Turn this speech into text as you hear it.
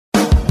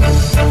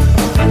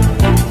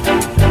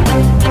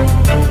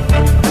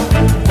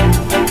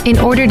In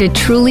order to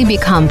truly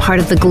become part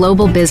of the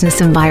global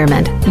business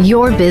environment,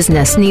 your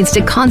business needs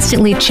to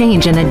constantly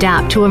change and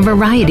adapt to a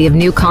variety of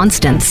new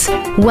constants.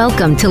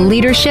 Welcome to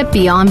Leadership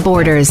Beyond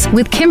Borders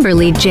with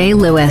Kimberly J.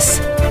 Lewis.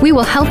 We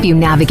will help you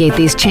navigate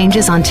these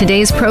changes on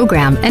today's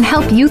program and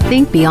help you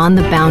think beyond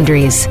the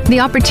boundaries. The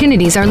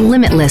opportunities are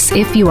limitless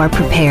if you are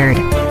prepared.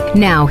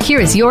 Now, here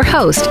is your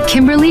host,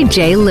 Kimberly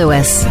J.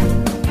 Lewis.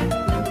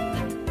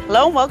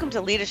 Hello and welcome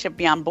to Leadership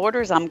Beyond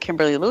Borders. I'm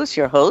Kimberly Lewis,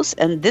 your host,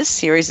 and this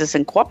series is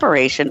in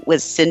cooperation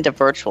with Cinda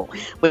Virtual,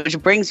 which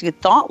brings you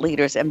thought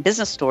leaders and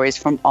business stories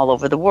from all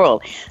over the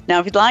world. Now,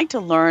 if you'd like to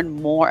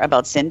learn more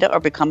about Cinda or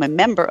become a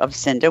member of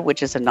Cinda,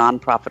 which is a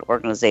nonprofit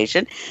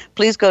organization,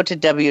 please go to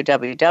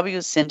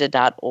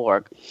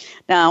www.cinda.org.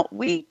 Now,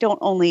 we don't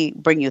only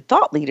bring you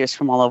thought leaders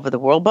from all over the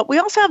world, but we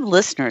also have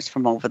listeners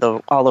from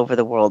all over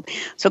the world.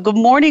 So good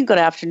morning, good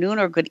afternoon,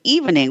 or good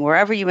evening,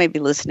 wherever you may be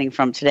listening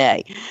from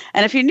today.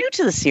 And if you're new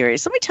to the series,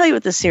 let me tell you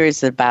what this series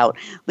is about.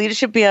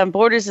 Leadership Beyond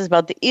Borders is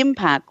about the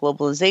impact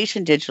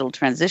globalization, digital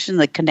transition,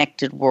 the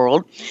connected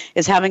world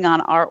is having on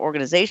our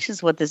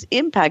organizations, what this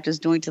impact is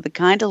doing to the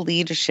kind of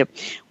leadership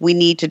we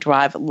need to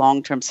drive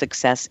long-term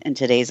success in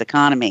today's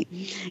economy.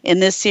 In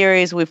this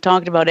series, we've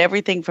talked about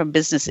everything from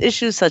business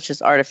issues such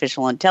as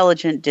artificial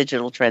intelligence,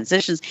 digital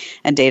transitions,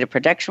 and data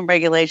protection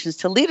regulations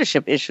to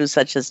leadership issues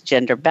such as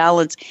gender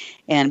balance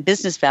and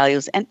business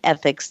values and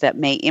ethics that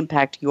may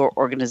impact your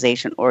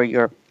organization or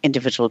your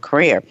individual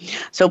career.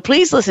 So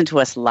please listen to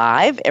us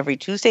live every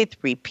Tuesday,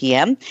 3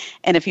 p.m.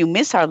 And if you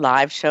miss our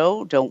live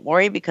show, don't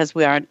worry because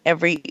we are on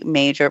every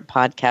major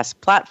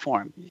podcast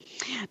platform.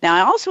 Now,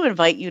 I also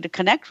invite you to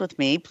connect with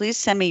me. Please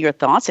send me your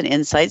thoughts and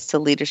insights to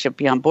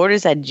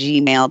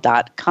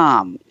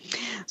leadershipbeyondborders@gmail.com.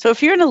 So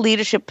if you're in a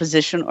leadership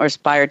position or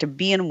aspire to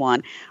be in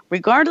one,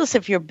 regardless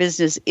if your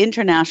business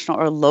international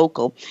or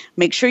local,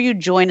 make sure you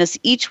join us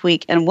each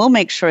week and we'll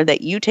make sure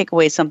that you take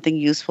away something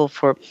useful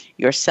for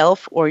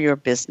yourself or your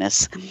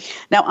business.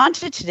 Now, on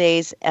to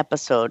today's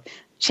episode.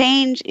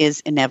 Change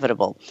is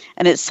inevitable,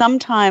 and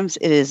sometimes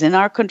it is in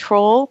our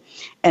control,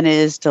 and it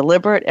is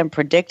deliberate and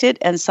predicted,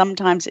 and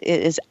sometimes it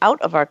is out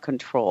of our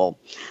control.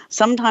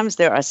 Sometimes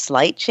there are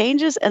slight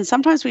changes, and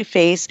sometimes we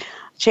face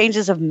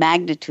changes of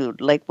magnitude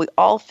like we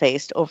all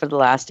faced over the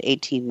last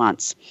 18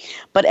 months.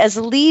 But as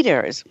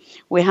leaders,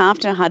 we have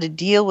to know how to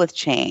deal with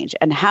change,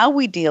 and how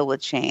we deal with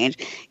change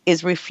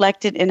is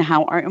reflected in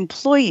how our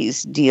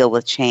employees deal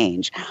with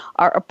change.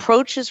 Our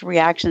approaches,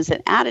 reactions,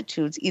 and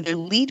attitudes either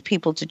lead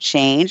people to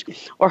change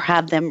or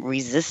have them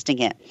resisting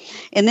it.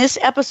 In this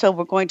episode,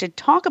 we're going to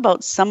talk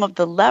about some of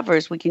the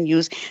levers we can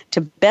use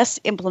to best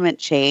implement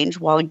change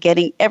while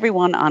getting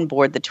everyone on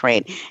board the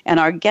train.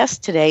 And our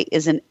guest today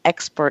is an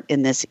expert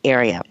in this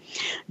area.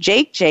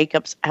 Jake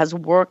Jacobs has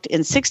worked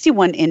in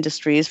 61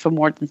 industries for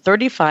more than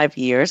 35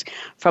 years,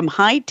 from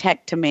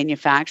high-tech to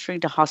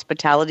manufacturing to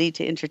hospitality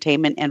to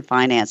entertainment and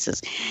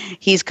finances.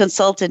 He's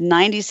consulted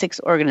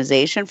 96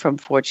 organizations from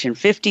Fortune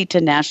 50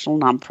 to national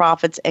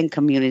nonprofits and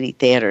community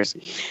theaters.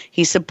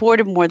 He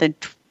supported more than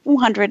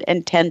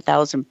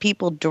 210,000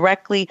 people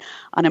directly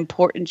on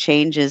important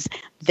changes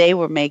they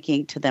were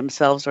making to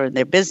themselves or in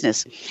their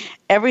business.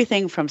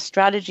 Everything from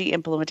strategy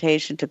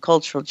implementation to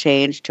cultural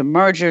change to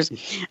mergers,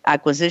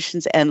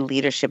 acquisitions, and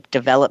leadership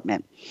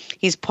development.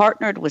 He's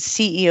partnered with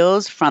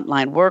CEOs,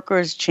 frontline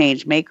workers,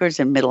 change makers,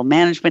 and middle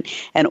management,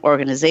 and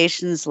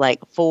organizations like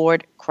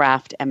Ford,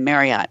 Kraft, and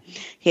Marriott.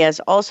 He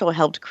has also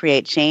helped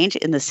create change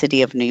in the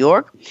city of New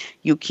York,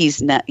 UK's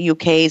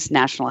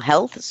National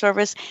Health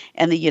Service,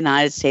 and the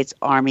United States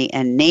Army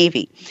and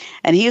Navy.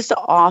 And he is the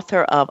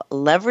author of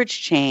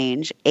Leverage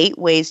Change, 8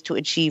 Ways to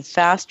Achieve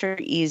Faster,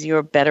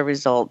 Easier, Better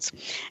Results.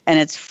 And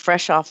it's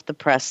fresh off the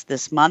press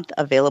this month,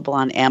 available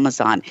on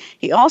Amazon.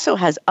 He also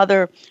has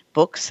other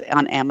books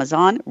on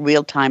Amazon,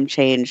 Real-Time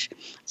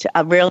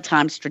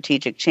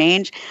Strategic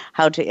Change,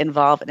 How to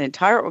Involve an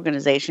Entire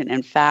Organization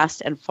in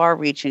Fast and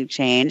Far-Reaching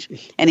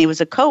Change. And he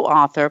was a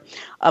co-author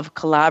of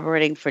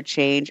Collaborating for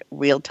Change,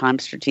 Real-Time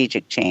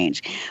Strategic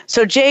Change.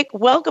 So, Jake,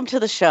 welcome to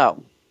the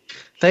show.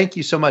 Thank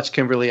you so much,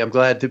 Kimberly. I'm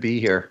glad to be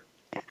here.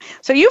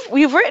 So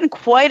you've written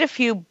quite a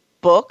few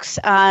books,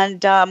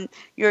 and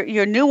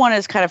your new one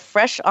is kind of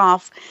fresh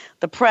off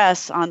the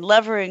press on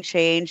Leveraging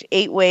Change,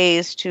 8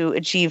 Ways to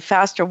Achieve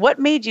Faster. What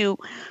made you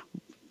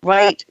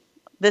write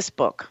this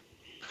book?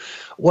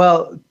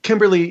 Well,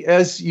 Kimberly,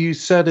 as you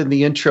said in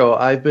the intro,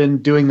 I've been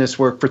doing this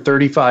work for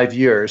 35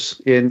 years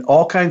in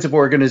all kinds of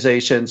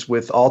organizations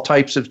with all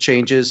types of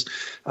changes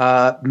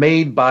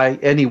made by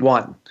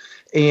anyone.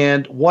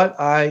 And what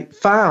I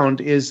found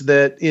is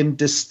that in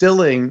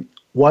distilling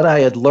what I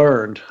had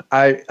learned,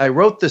 I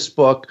wrote this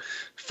book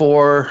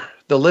for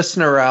the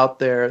listener out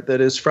there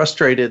that is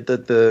frustrated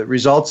that the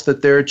results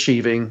that they're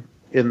achieving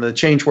in the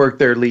change work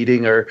they're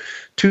leading are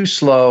too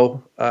slow,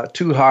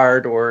 too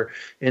hard, or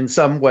in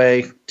some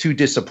way too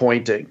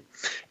disappointing.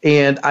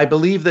 And I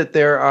believe that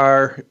there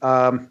are,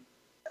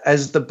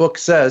 as the book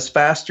says,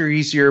 faster,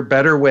 easier,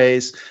 better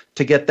ways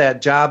to get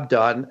that job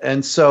done.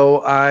 And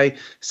so I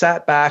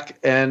sat back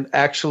and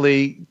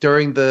actually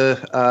during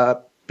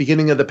the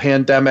beginning of the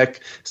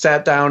pandemic,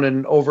 sat down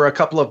and over a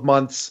couple of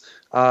months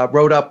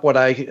wrote up what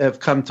I have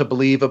come to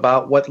believe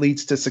about what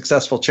leads to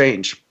successful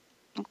change.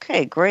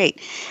 Okay, great.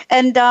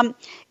 And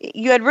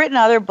you had written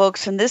other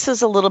books, and this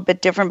is a little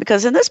bit different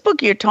because in this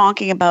book you're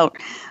talking about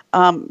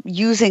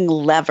using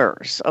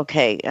levers.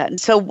 Okay, and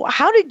so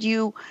how did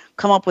you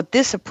come up with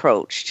this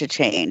approach to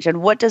change,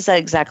 and what does that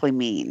exactly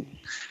mean?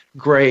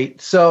 Great.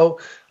 So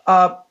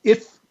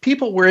if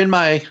people were in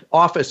my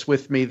office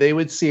with me, they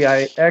would see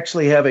I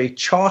actually have a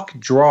chalk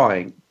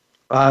drawing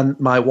on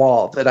my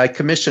wall that I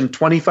commissioned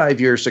 25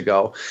 years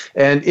ago,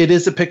 and it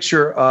is a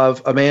picture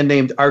of a man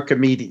named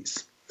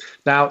Archimedes.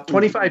 Now,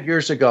 25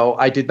 years ago,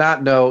 I did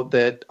not know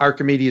that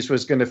Archimedes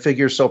was going to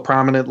figure so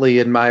prominently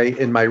in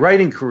my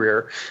writing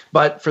career.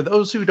 But for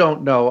those who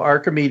don't know,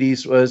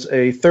 Archimedes was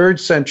a 3rd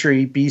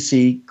century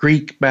BC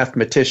Greek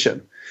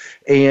mathematician.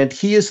 And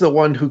he is the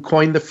one who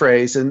coined the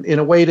phrase. And in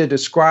a way to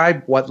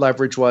describe what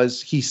leverage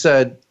was, he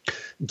said,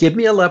 "Give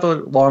me a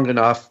lever long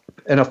enough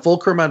and a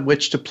fulcrum on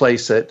which to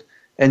place it,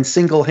 and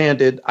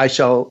single-handed I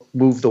shall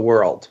move the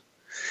world."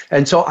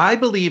 And so I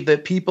believe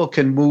that people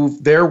can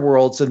move their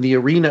worlds in the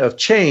arena of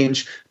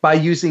change by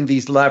using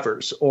these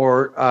levers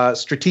or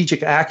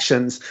strategic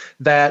actions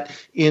that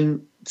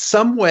in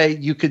some way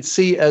you could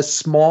see as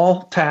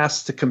small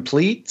tasks to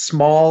complete,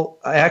 small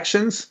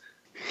actions.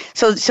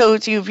 So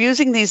you're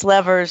using these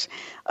levers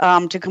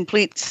to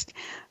complete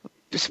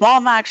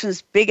small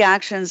actions, big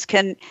actions.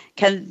 Can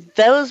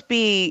those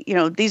be,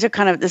 these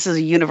are this is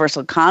a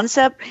universal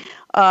concept.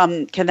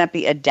 Can that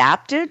be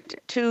adapted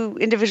to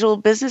individual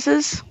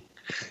businesses?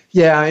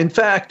 Yeah, in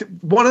fact,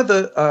 one of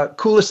the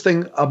coolest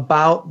thing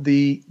about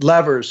the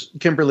levers,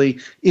 Kimberly,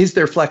 is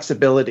their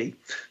flexibility.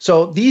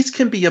 So these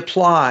can be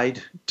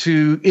applied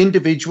to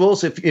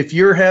individuals. If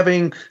you're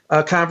having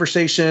a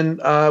conversation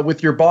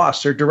with your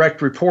boss or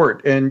direct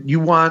report and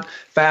you want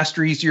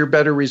faster, easier,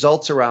 better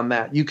results around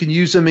that, you can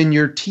use them in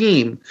your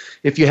team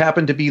if you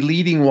happen to be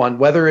leading one,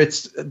 whether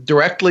it's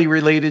directly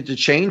related to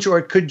change or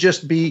it could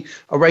just be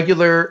a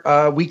regular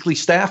weekly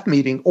staff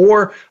meeting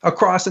or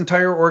across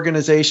entire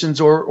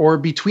organizations or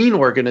between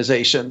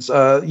organizations.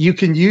 You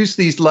can use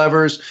these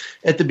levers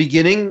at the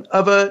beginning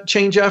of a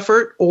change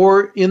effort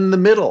or in the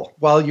middle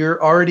while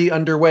you're already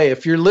underway.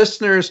 If your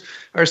listeners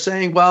are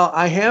saying, well,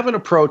 I have an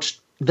approach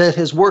that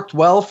has worked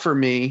well for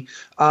me,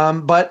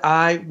 but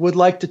I would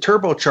like to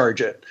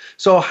turbocharge it.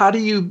 So how do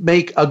you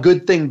make a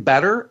good thing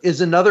better is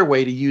another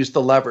way to use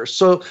the levers.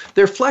 So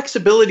their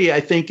flexibility,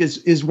 I think,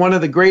 is one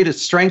of the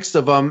greatest strengths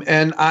of them.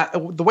 And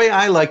the way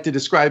I like to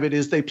describe it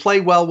is they play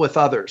well with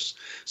others.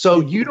 So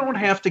you don't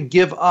have to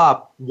give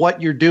up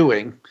what you're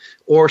doing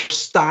or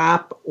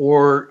stop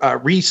or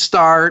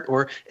restart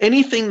or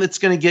anything that's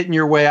going to get in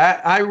your way.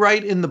 I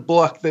write in the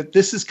book that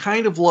this is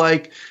kind of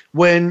like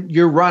when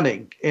you're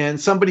running and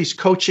somebody's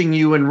coaching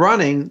you in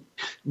running,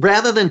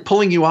 rather than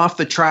pulling you off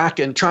the track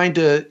and trying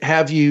to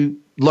have you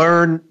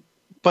learn,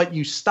 but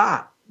you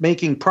stop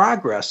making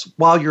progress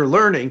while you're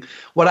learning.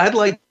 What I'd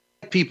like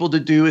people to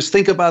do is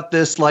think about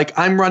this like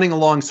I'm running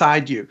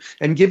alongside you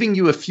and giving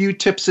you a few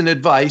tips and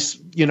advice,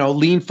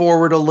 lean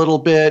forward a little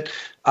bit,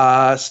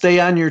 stay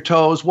on your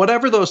toes,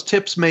 whatever those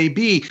tips may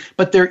be,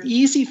 but they're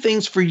easy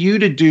things for you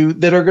to do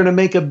that are going to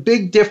make a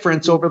big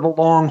difference over the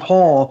long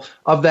haul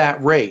of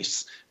that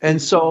race. And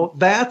so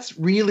that's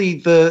really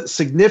the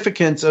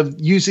significance of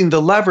using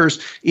the levers,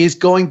 is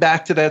going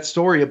back to that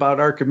story about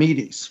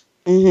Archimedes.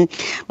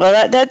 Mm-hmm.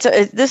 Well,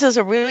 this is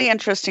a really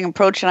interesting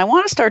approach, and I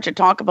want to start to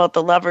talk about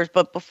the levers.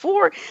 But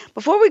before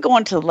we go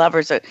into the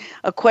levers,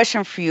 a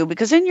question for you,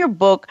 because in your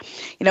book,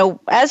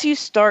 as you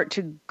start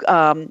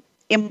to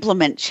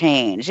implement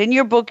change, in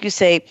your book you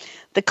say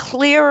the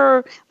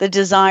clearer the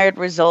desired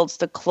results,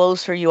 the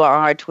closer you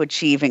are to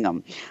achieving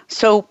them.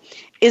 So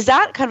is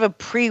that kind of a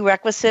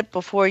prerequisite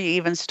before you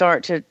even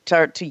start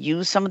to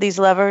use some of these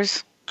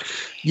levers?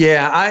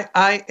 Yeah,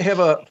 I have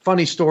a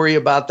funny story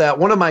about that.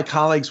 One of my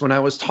colleagues, when I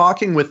was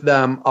talking with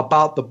them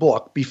about the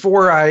book,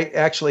 before I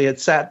actually had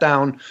sat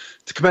down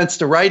to commence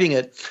to writing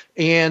it,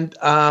 and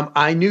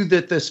I knew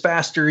that this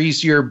faster,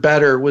 easier,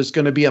 better was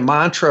going to be a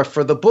mantra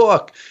for the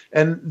book.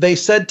 And they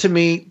said to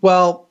me,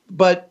 well,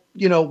 but,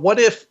 what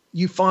if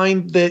you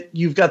find that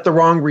you've got the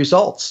wrong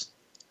results?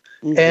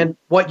 Mm-hmm. And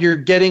what you're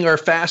getting are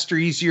faster,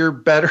 easier,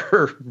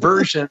 better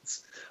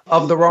versions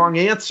of the wrong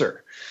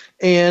answer.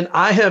 And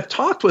I have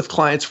talked with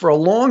clients for a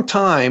long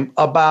time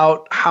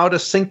about how to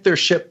sink their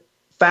ship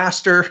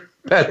faster,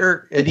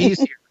 better, and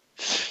easier.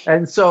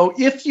 And so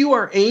if you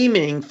are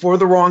aiming for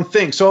the wrong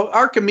thing, so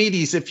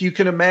Archimedes, if you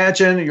can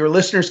imagine, your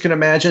listeners can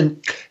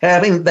imagine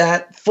having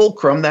that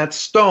fulcrum, that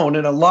stone,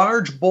 and a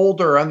large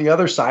boulder on the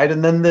other side,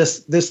 and then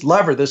this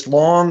lever, this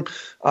long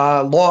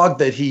log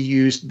that he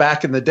used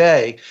back in the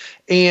day.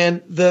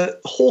 And the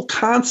whole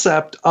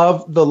concept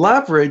of the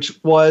leverage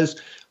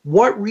was,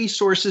 what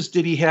resources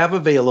did he have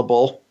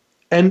available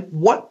and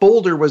what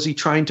boulder was he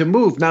trying to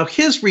move? Now,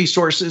 his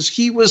resources,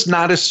 he was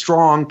not as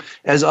strong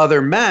as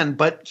other men,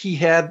 but he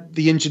had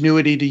the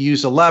ingenuity to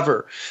use a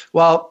lever.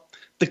 Well,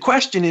 the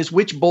question is,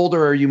 which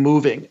boulder are you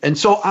moving? And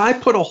so I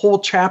put a whole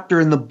chapter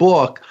in the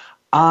book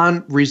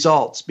on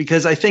results,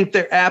 because I think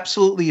they're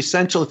absolutely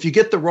essential. If you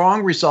get the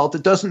wrong result,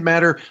 it doesn't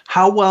matter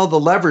how well the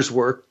levers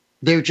work.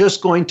 They're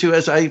just going to,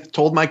 as I've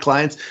told my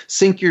clients,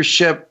 sink your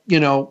ship,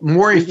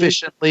 more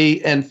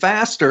efficiently and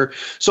faster.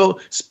 So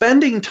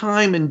spending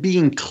time and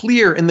being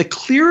clear, and the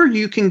clearer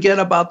you can get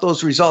about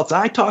those results,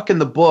 I talk in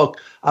the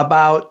book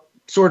about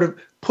sort of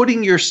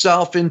putting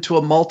yourself into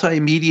a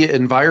multimedia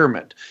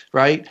environment,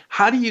 right?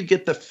 How do you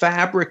get the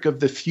fabric of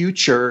the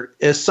future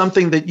as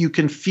something that you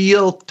can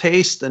feel,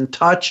 taste, and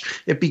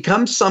touch? It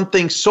becomes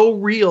something so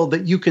real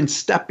that you can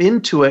step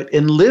into it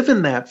and live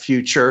in that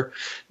future.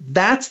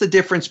 That's the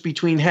difference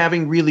between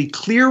having really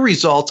clear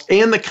results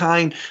and the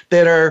kind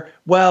that are,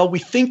 well, we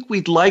think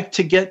we'd like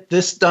to get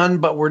this done,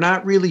 but we're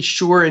not really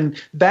sure.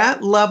 And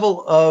that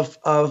level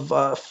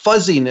of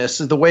fuzziness,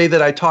 the way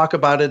that I talk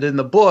about it in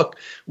the book,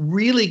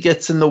 really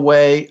gets in the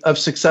way of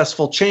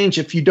successful change.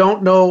 If you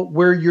don't know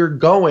where you're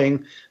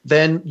going,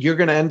 then you're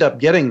going to end up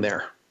getting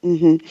there.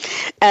 Mm-hmm.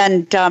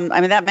 And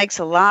that makes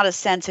a lot of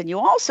sense. And you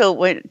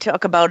also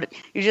talk about,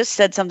 you just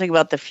said something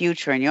about the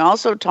future, and you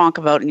also talk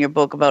about in your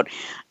book about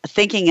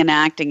thinking and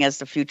acting as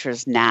the future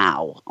is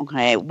now.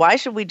 Okay. Why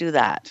should we do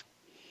that?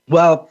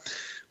 Well,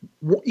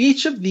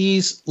 each of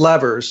these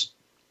levers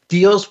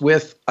deals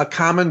with a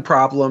common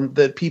problem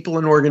that people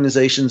and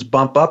organizations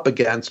bump up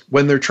against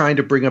when they're trying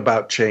to bring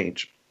about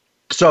change.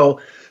 So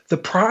the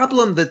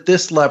problem that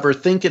this lever,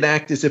 think and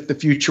act as if the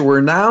future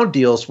were now,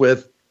 deals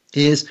with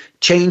is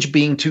change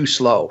being too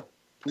slow.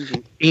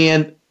 Mm-hmm.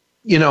 And,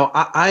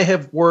 I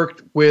have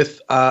worked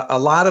with a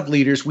lot of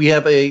leaders. We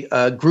have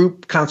a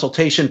group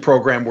consultation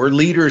program where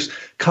leaders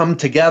come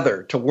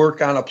together to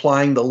work on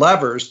applying the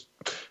levers.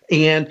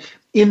 And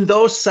in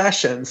those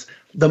sessions,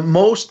 the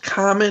most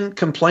common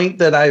complaint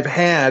that I've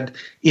had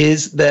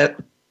is that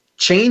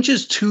change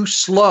is too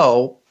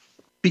slow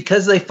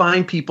because they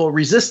find people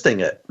resisting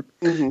it.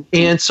 Mm-hmm.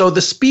 And so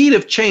the speed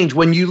of change,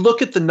 when you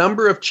look at the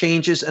number of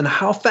changes and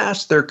how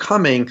fast they're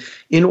coming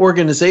in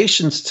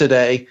organizations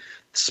today,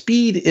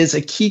 speed is a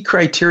key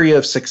criteria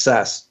of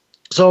success.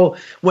 So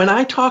when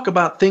I talk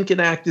about think and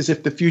act as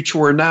if the future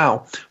were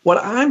now, what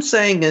I'm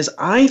saying is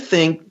I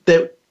think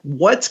that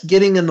what's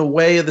getting in the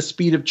way of the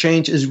speed of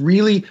change is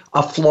really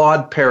a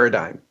flawed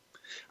paradigm.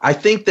 I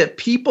think that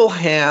people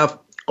have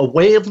a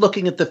way of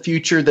looking at the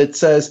future that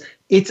says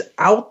it's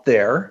out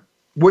there,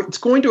 it's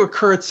going to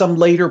occur at some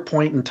later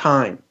point in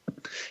time.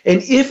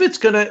 And if it's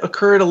going to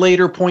occur at a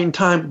later point in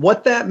time,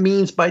 what that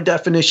means by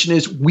definition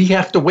is we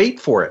have to wait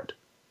for it.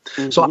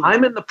 Mm-hmm. So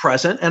I'm in the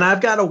present and I've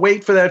got to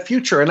wait for that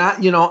future. And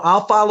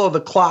I'll follow the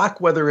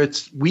clock, whether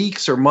it's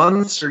weeks or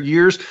months or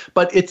years,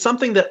 but it's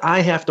something that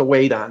I have to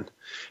wait on.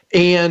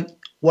 And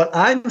what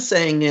I'm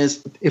saying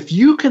is, if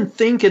you can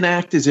think and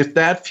act as if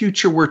that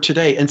future were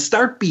today and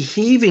start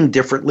behaving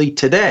differently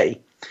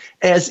today,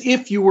 as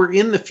if you were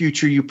in the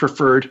future you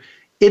preferred,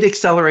 it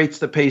accelerates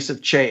the pace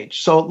of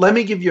change. So let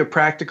me give you a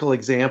practical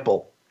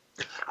example.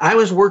 I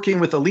was working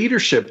with a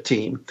leadership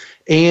team,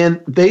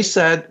 and they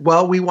said,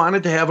 well, we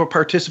wanted to have a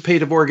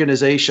participative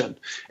organization.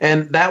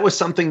 And that was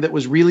something that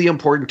was really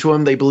important to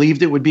them. They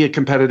believed it would be a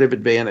competitive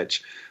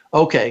advantage.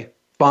 Okay,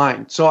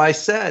 fine. So I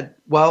said,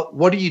 well,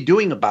 what are you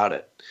doing about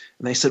it?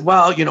 And they said,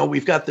 well,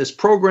 we've got this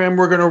program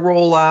we're going to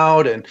roll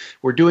out, and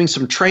we're doing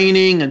some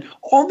training, and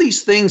all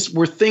these things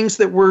were things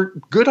that were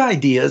good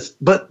ideas,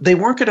 but they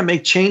weren't going to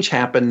make change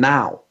happen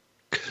now.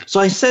 So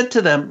I said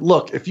to them,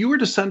 look, if you were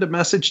to send a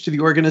message to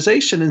the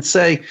organization and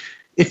say,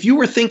 if you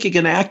were thinking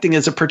and acting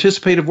as a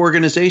participative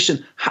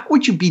organization, how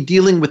would you be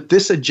dealing with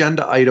this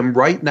agenda item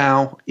right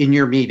now in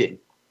your meeting?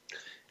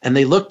 And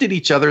they looked at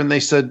each other and they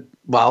said,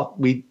 well,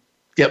 we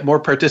get more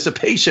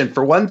participation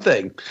for one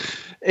thing.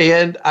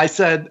 And I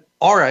said,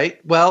 all right,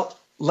 well,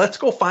 let's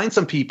go find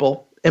some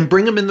people and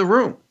bring them in the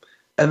room.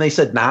 And they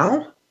said,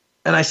 now?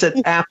 And I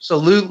said,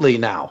 absolutely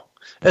now,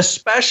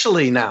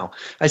 especially now.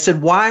 I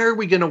said, why are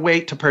we going to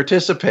wait to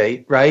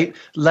participate, right?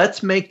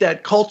 Let's make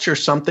that culture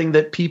something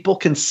that people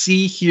can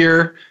see,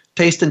 hear,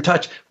 taste, and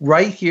touch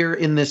right here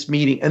in this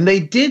meeting. And they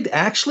did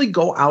actually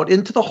go out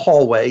into the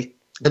hallway.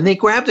 And they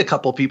grabbed a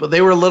couple of people. They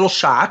were a little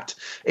shocked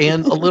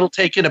and a little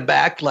taken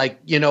aback, like,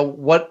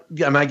 what,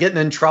 am I getting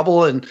in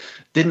trouble? And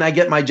didn't I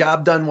get my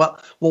job done? Well,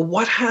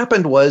 what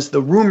happened was the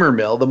rumor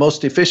mill, the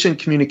most efficient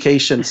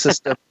communication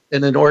system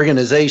in an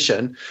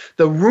organization,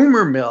 the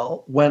rumor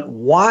mill went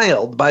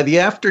wild by the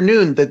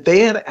afternoon that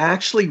they had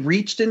actually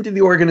reached into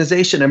the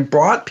organization and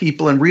brought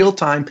people in real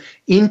time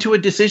into a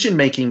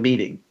decision-making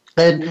meeting.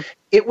 And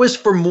it was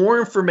for more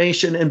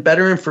information and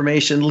better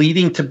information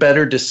leading to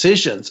better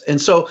decisions.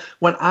 And so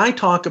when I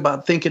talk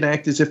about think and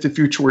act as if the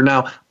future were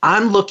now,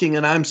 I'm looking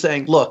and I'm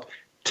saying, look,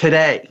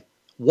 today,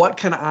 what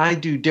can I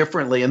do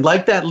differently? And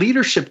like that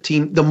leadership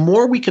team, the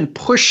more we can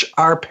push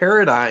our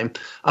paradigm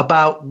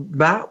about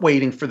not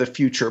waiting for the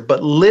future,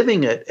 but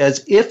living it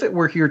as if it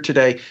were here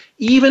today,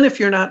 even if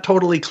you're not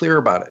totally clear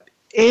about it.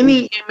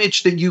 Any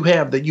image that you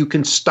have that you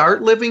can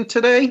start living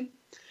today,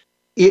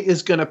 it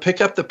is going to pick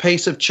up the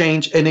pace of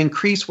change and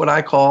increase what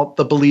I call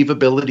the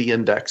believability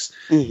index.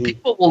 Mm-hmm.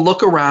 People will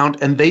look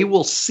around and they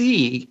will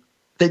see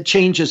that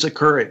change is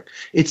occurring.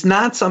 It's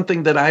not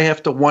something that I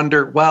have to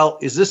wonder, well,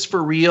 is this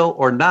for real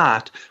or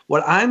not?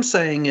 What I'm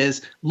saying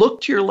is look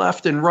to your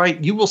left and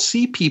right. You will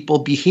see people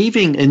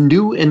behaving in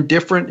new and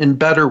different and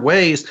better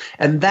ways.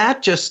 And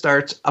that just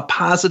starts a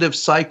positive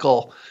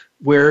cycle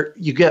where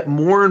you get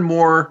more and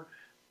more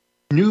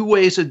new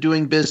ways of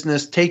doing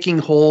business taking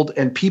hold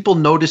and people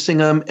noticing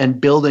them and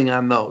building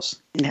on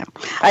those. Yeah,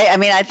 I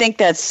mean, I think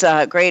that's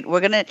great. We're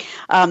going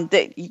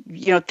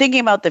to, thinking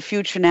about the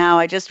future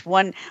now,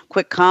 one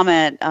quick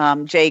comment,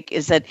 Jake,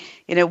 is that,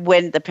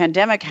 when the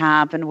pandemic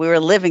happened, we were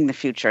living the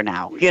future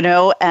now,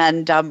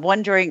 and I'm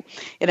wondering,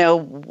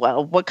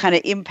 what kind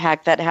of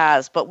impact that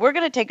has. But we're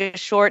going to take a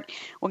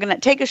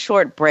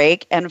short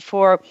break. And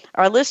for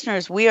our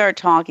listeners, we are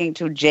talking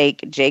to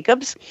Jake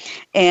Jacobs,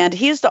 and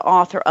he's the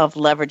author of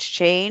Leverage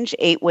Change,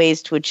 8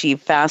 Ways to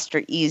Achieve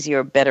Faster,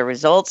 Easier, Better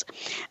Results.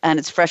 And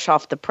it's fresh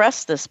off the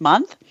press this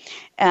month.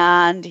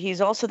 And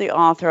he's also the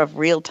author of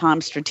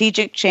Real-Time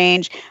Strategic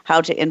Change, How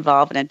to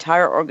Involve an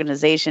Entire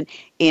Organization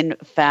in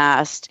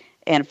Fast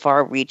and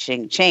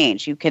Far-Reaching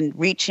Change. You can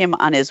reach him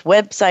on his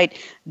website,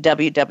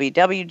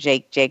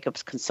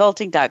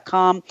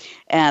 www.jakejacobsconsulting.com,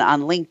 and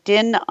on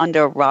LinkedIn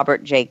under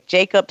Robert Jake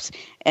Jacobs,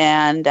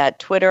 and at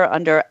Twitter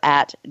under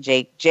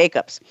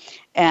 @JakeJacobs.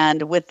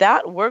 And with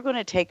that, we're going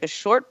to take a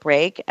short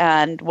break.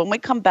 And when we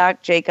come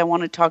back, Jake, I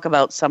want to talk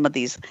about some of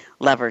these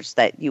levers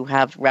that you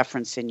have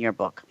referenced in your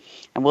book.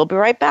 And we'll be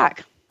right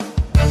back.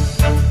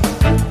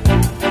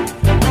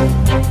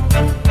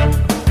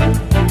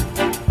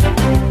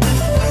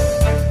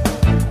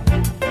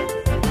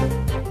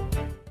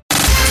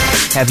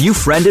 Have you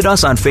friended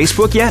us on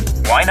Facebook yet?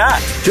 Why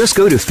not? Just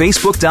go to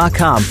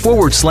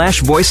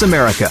facebook.com/Voice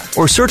America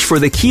or search for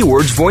the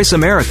keywords Voice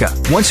America.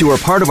 Once you are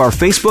part of our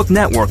Facebook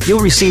network,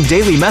 you'll receive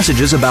daily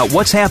messages about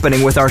what's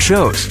happening with our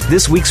shows,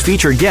 this week's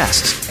featured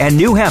guests, and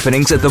new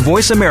happenings at the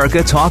Voice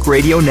America Talk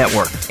Radio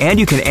Network. And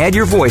you can add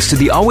your voice to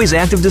the always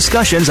active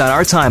discussions on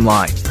our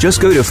timeline. Just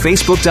go to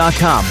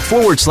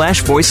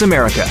facebook.com/Voice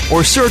America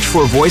or search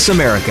for Voice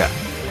America.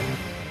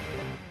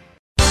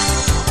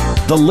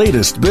 The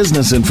latest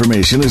business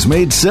information is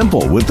made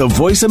simple with the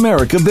Voice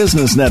America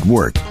Business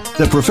Network.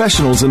 The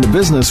professionals in the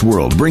business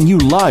world bring you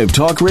live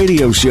talk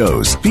radio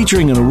shows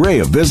featuring an array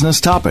of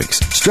business topics,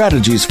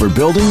 strategies for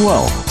building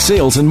wealth,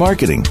 sales and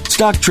marketing,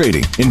 stock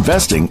trading,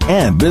 investing,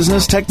 and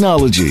business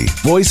technology.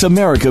 Voice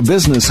America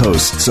Business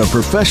hosts are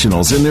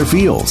professionals in their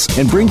fields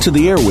and bring to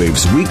the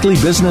airwaves weekly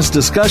business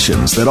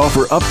discussions that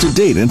offer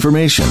up-to-date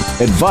information,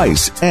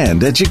 advice,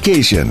 and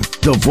education.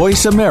 The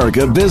Voice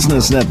America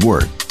Business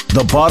Network.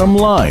 The bottom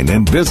line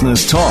in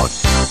business talk.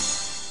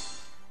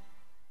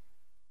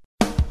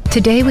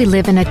 Today we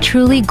live in a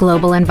truly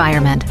global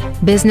environment.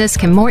 Business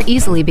can more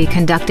easily be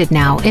conducted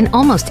now in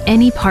almost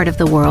any part of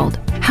the world.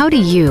 How do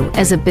you,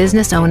 as a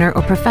business owner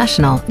or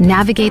professional,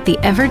 navigate the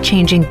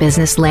ever-changing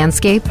business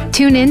landscape?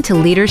 Tune in to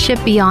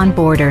Leadership Beyond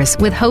Borders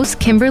with host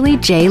Kimberly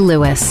J.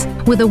 Lewis.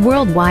 With a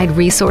worldwide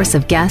resource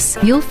of guests,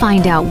 you'll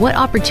find out what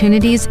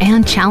opportunities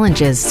and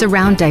challenges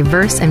surround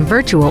diverse and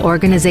virtual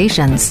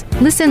organizations.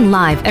 Listen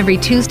live every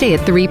Tuesday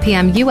at 3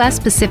 p.m. U.S.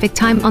 Pacific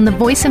Time on the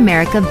Voice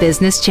America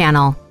Business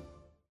Channel.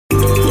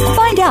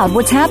 Find out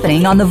what's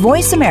happening on the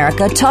Voice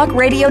America Talk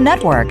Radio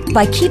Network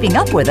by keeping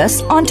up with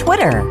us on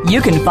Twitter.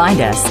 You can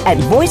find us at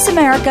Voice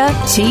America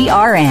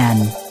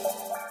TRN.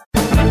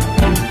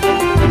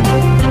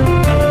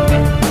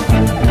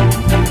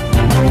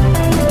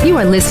 You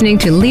are listening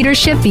to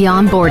Leadership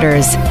Beyond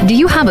Borders. Do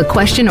you have a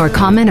question or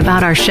comment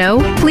about our show?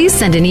 Please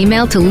send an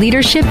email to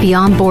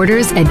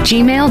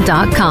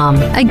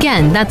leadershipbeyondborders@gmail.com.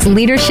 Again, that's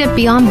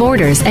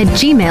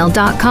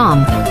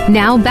leadershipbeyondborders@gmail.com.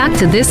 Now back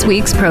to this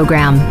week's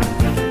program.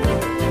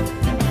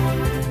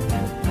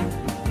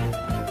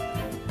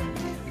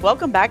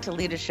 Welcome back to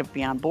Leadership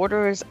Beyond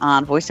Borders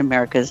on Voice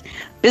America's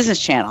Business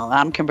Channel.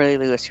 I'm Kimberly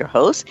Lewis, your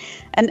host.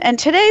 And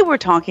today we're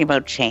talking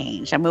about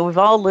change. I mean, we've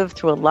all lived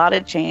through a lot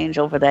of change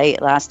over the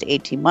last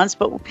 18 months,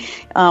 but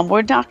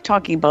we're not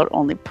talking about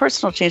only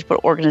personal change,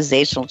 but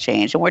organizational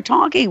change. And we're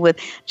talking with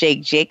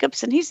Jake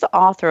Jacobs, and he's the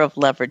author of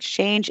Leverage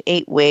Change,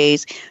 8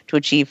 Ways to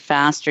Achieve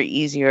Faster,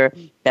 Easier,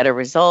 Better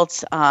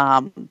Results.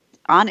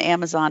 On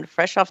Amazon,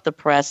 fresh off the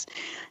press.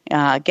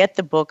 Get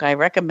the book. I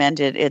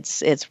recommend it.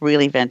 It's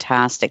really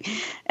fantastic.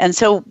 And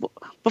so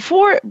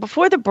before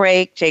the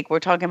break, Jake, we're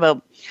talking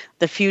about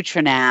the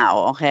future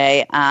now,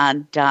 okay?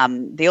 And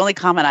the only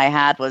comment I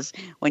had was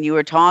when you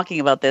were talking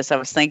about this, I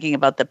was thinking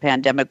about the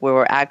pandemic where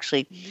we're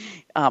actually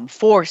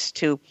forced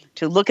to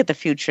look at the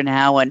future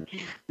now and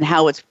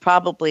how it's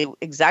probably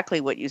exactly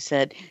what you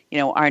said,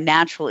 our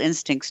natural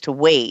instincts to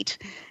wait.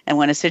 And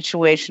when a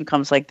situation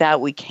comes like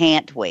that, we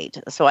can't wait.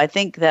 So I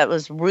think that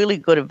was really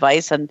good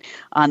advice on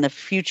the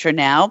future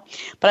now.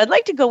 But I'd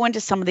like to go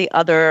into some of the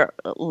other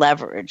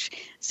levers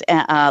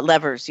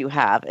you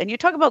have. And you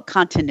talk about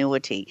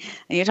continuity,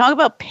 and you talk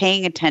about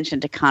paying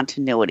attention to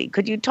continuity.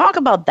 Could you talk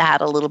about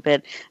that a little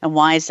bit, and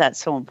why is that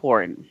so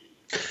important?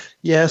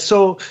 Yeah,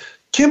 so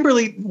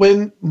Kimberly,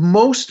 when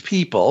most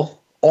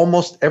people,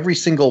 almost every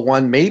single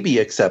one, maybe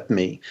except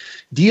me,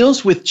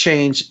 deals with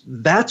change,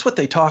 that's what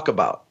they talk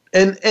about.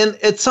 And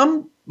at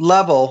some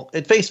level,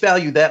 at face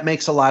value, that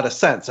makes a lot of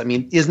sense. I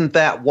mean, isn't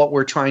that what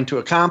we're trying to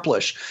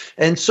accomplish?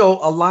 And so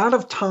a lot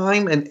of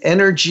time and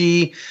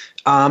energy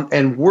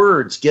and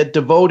words get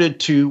devoted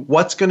to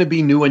what's going to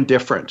be new and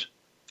different.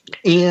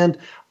 And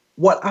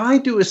what I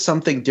do is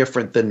something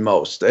different than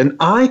most. And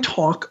I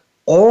talk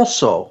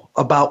also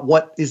about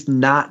what is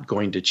not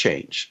going to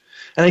change.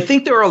 And I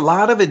think there are a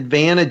lot of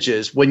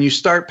advantages when you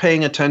start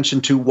paying attention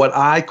to what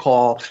I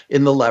call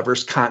in the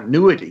levers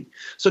continuity.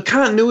 So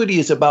continuity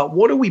is about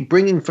what are we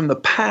bringing from the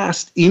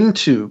past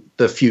into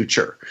the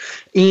future.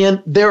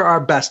 And there are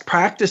best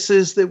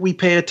practices that we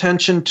pay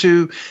attention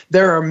to.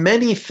 There are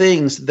many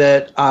things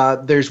that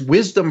there's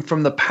wisdom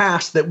from the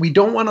past that we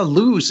don't want to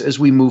lose as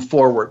we move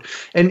forward.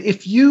 And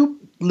if you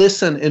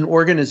listen in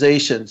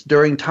organizations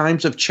during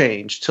times of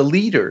change to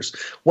leaders,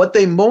 what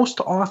they most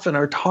often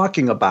are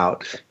talking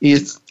about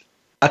is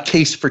a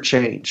case for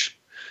change.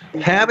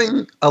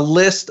 Having a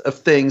list of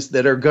things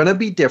that are going to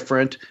be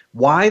different,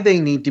 why they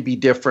need to be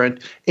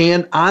different,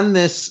 and on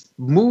this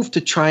move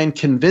to try and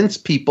convince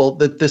people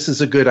that this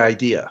is a good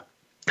idea.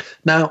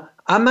 Now,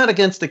 I'm not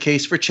against the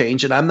case for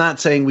change, and I'm not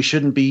saying we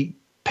shouldn't be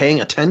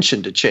paying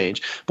attention to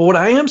change. But what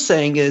I am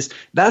saying is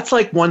that's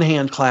like one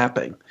hand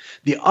clapping.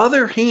 The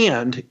other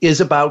hand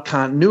is about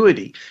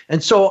continuity.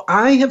 And so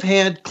I have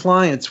had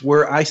clients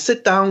where I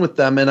sit down with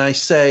them and I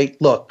say,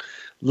 look,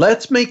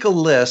 let's make a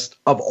list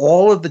of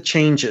all of the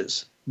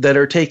changes that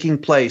are taking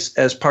place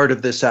as part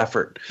of this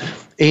effort.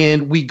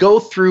 And we go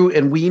through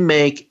and we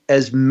make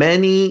as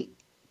many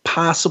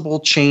possible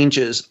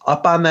changes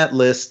up on that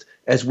list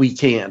as we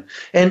can.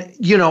 And,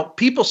 you know,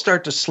 people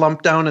start to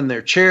slump down in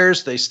their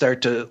chairs. They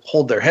start to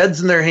hold their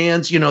heads in their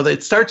hands. You know,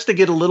 it starts to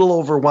get a little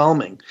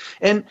overwhelming.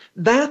 And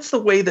that's the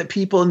way that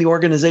people in the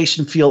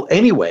organization feel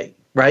anyway,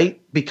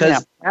 right?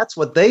 Because that's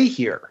what they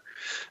hear.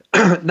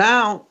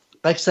 Now,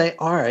 I say,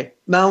 all right,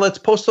 now let's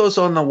post those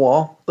on the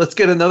wall. Let's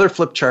get another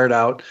flip chart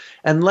out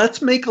and let's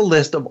make a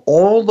list of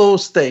all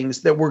those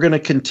things that we're going to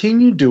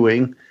continue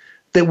doing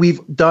that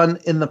we've done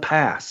in the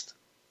past.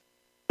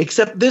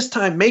 Except this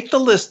time, make the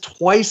list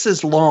twice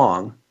as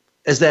long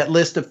as that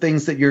list of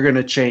things that you're going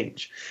to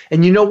change.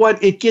 And you know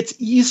what? It gets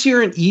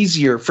easier and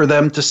easier for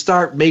them to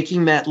start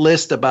making that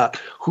list about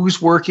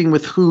who's working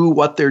with who,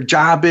 what their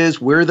job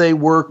is, where they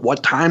work,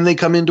 what time they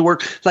come into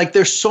work. Like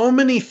there's so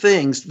many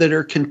things that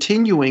are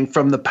continuing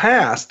from the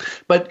past.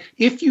 But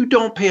if you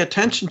don't pay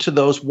attention to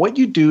those, what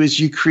you do is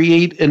you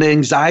create an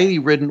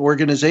anxiety-ridden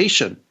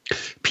organization.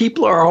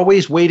 People are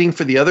always waiting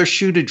for the other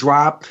shoe to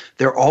drop.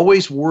 They're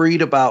always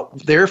worried about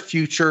their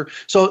future.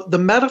 So the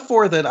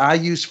metaphor that I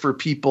use for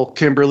people,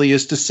 Kimberly,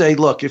 is to say,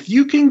 look, if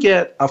you can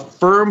get a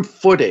firm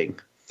footing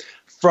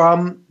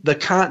from the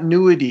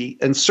continuity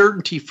and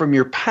certainty from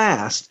your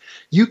past,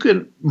 you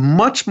can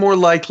much more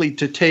likely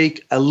to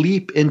take a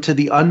leap into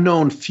the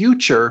unknown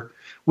future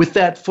with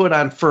that foot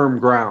on firm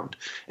ground.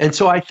 And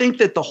so I think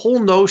that the whole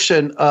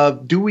notion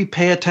of do we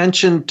pay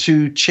attention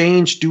to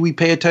change, do we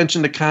pay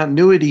attention to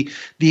continuity,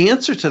 the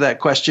answer to that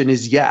question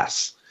is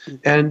yes.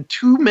 And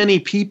too many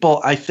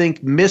people, I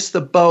think, miss the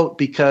boat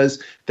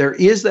because there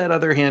is that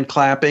other hand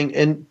clapping,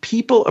 and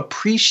people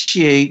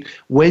appreciate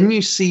when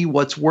you see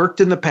what's worked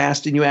in the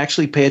past and you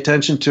actually pay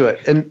attention to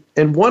it.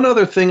 And one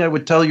other thing I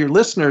would tell your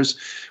listeners,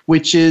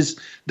 which is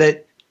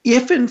that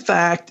if in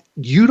fact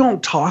you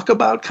don't talk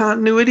about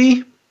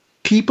continuity,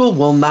 people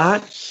will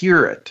not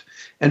hear it.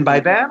 And by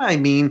that, I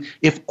mean,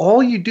 if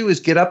all you do is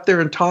get up there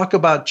and talk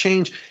about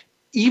change,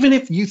 even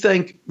if you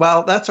think,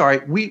 well, that's all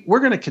right, we're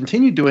going to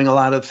continue doing a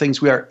lot of the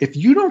things we are. If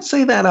you don't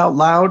say that out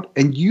loud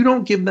and you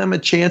don't give them a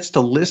chance to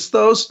list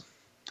those,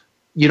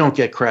 you don't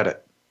get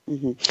credit.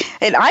 Mm-hmm.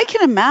 And I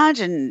can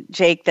imagine,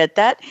 Jake,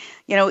 that,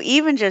 you know,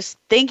 even just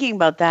thinking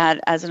about that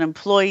as an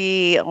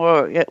employee,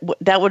 or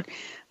that would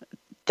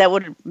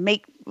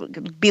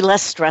be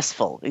less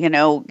stressful. You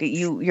know,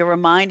 you're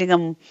reminding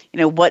them, you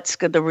know, what's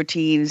good, the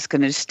routine's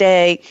going to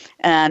stay,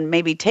 and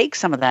maybe take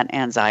some of that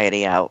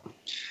anxiety out.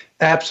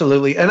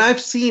 Absolutely. And I've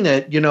seen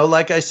it, you know,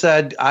 like I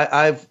said,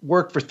 I've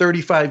worked for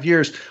 35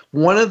 years.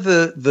 One of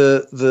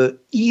the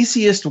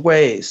easiest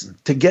ways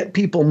to get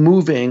people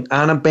moving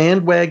on a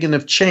bandwagon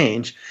of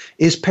change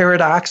is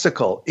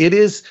paradoxical. It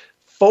is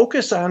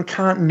focus on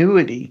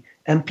continuity.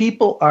 And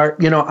people are,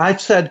 you know, I've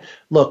said,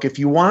 look, if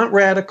you want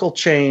radical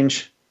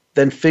change,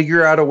 then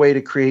figure out a way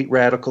to create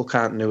radical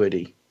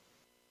continuity.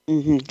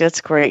 Mm-hmm.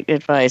 That's great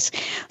advice.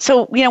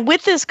 So, you know,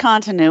 with this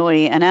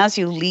continuity and as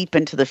you leap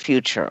into the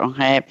future,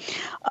 okay,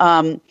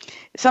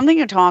 something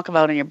you talk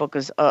about in your book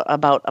is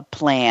about a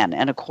plan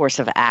and a course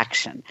of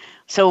action.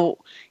 So,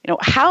 you know,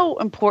 how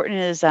important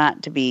is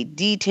that to be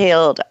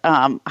detailed?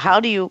 How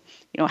do you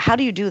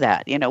do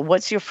that? You know,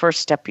 what's your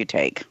first step you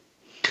take?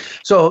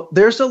 So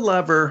there's a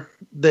lever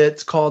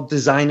that's called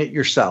design it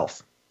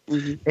yourself.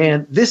 Mm-hmm.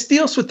 And this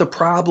deals with the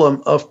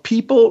problem of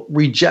people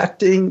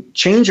rejecting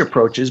change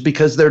approaches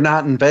because they're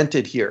not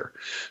invented here.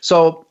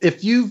 So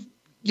if you've,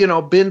 you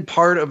know, been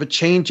part of a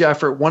change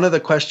effort, one of the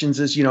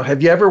questions is, you know,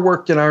 have you ever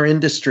worked in our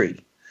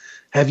industry?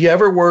 Have you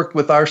ever worked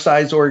with our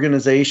size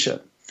organization?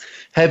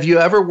 Have you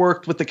ever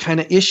worked with the kind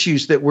of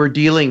issues that we're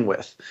dealing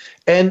with?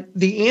 And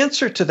the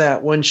answer to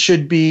that one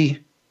should be,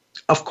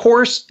 of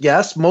course,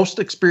 yes, most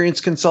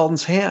experienced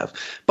consultants have.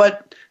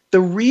 But the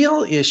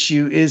real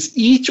issue is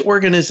each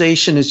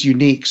organization is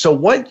unique. So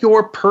what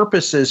your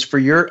purpose is for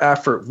your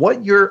effort,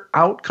 what your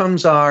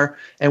outcomes are,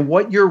 and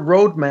what your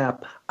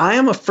roadmap, I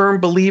am a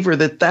firm believer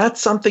that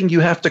that's something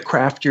you have to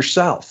craft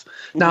yourself.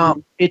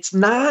 Now, it's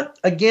not,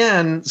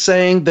 again,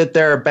 saying that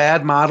there are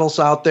bad models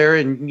out there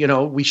and,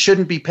 we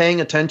shouldn't be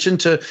paying attention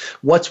to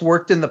what's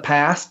worked in the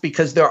past,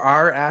 because there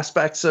are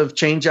aspects of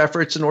change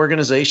efforts and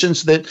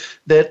organizations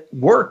that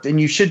worked, and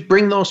you should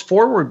bring those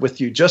forward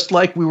with you, just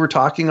like we were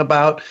talking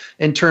about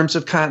in terms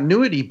of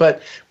continuity.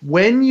 But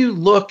when you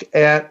look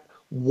at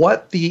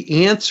what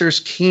the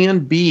answers can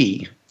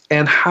be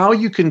and how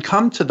you can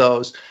come to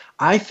those,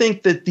 I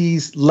think that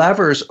these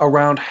levers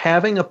around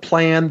having a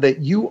plan that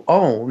you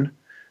own,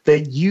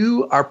 that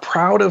you are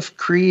proud of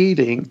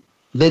creating,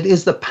 that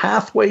is the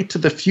pathway to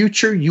the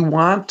future you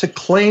want to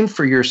claim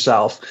for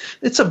yourself.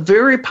 It's a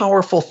very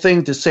powerful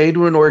thing to say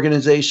to an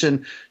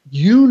organization,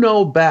 you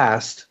know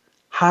best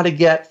how to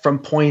get from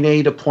point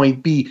A to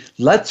point B.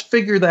 Let's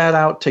figure that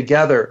out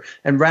together.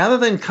 And rather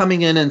than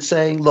coming in and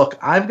saying, look,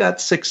 I've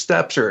got 6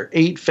 steps or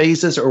 8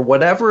 phases or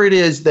whatever it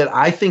is that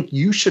I think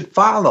you should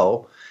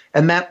follow,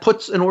 and that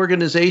puts an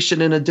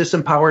organization in a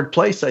disempowered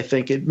place, I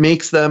think. It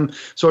makes them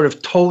sort of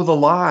toe the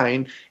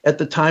line at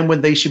the time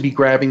when they should be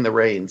grabbing the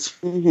reins.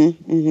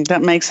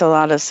 That makes a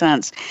lot of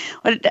sense.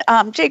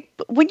 Jake,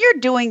 when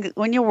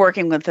you're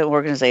working with the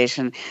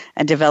organization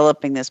and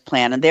developing this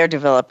plan, and they're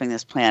developing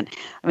this plan,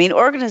 I mean,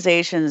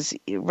 organizations,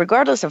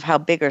 regardless of how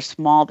big or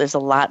small, there's a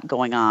lot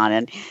going on.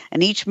 And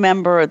each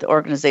member of the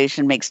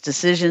organization makes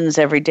decisions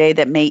every day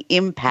that may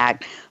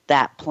impact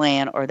that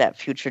plan or that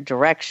future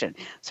direction.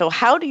 So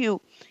how do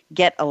you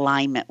get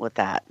alignment with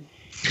that?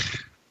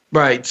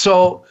 Right.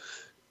 So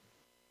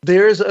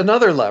there's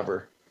another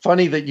lever.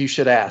 Funny that you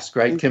should ask,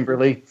 right,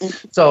 Kimberly?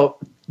 So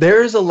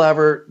there's a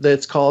lever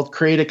that's called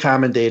create a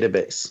common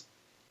database.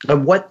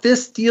 And what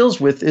this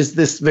deals with is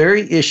this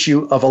very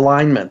issue of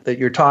alignment that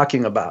you're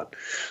talking about.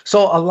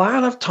 So a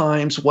lot of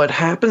times what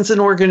happens in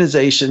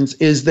organizations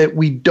is that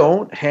we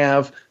don't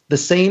have the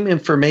same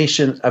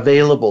information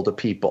available to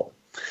people.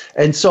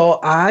 And so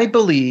I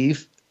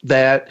believe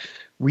that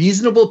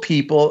reasonable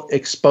people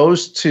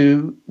exposed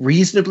to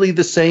reasonably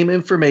the same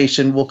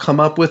information will come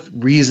up with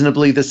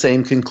reasonably the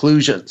same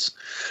conclusions.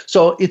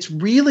 So it's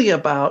really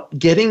about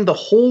getting the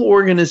whole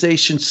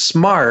organization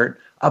smart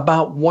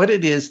about what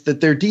it is that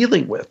they're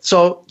dealing with.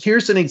 So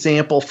here's an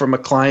example from a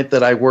client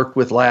that I worked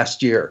with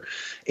last year.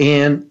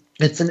 And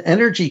it's an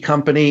energy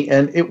company,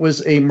 and it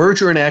was a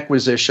merger and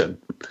acquisition.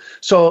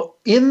 So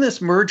in this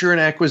merger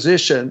and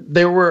acquisition,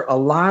 there were a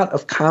lot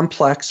of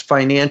complex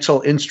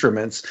financial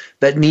instruments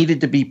that needed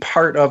to be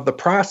part of the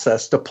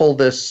process to pull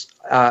this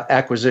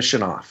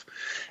acquisition off.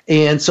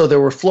 And so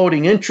there were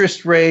floating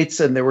interest rates,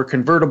 and there were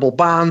convertible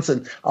bonds,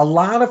 and a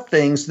lot of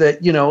things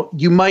that,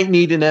 you might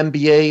need an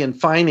MBA in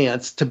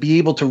finance to be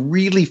able to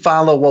really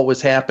follow what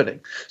was happening.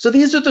 So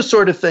these are the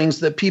sort of things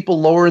that people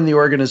lower in the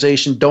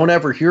organization don't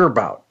ever hear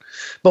about.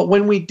 But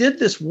when we did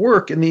this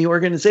work in the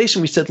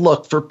organization, we said,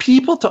 look, for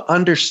people to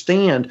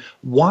understand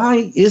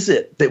why is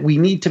it that we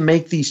need to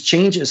make these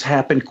changes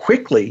happen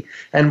quickly,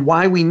 and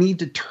why we need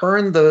to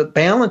turn the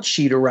balance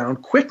sheet around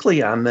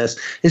quickly on this,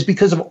 is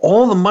because of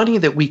all the money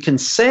that we can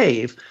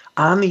save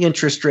on the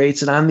interest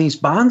rates and on these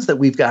bonds that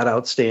we've got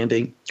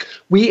outstanding.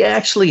 We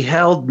actually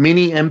held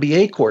mini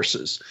MBA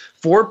courses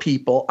for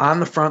people on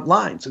the front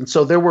lines. And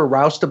so there were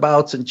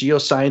roustabouts and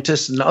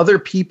geoscientists and other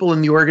people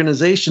in the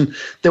organization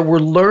that were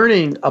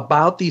learning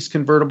about these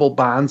convertible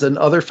bonds and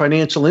other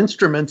financial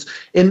instruments.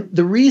 And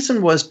the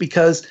reason was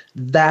because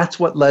that's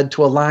what led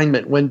to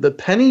alignment. When the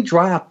penny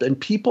dropped and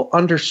people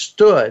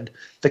understood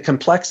the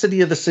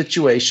complexity of the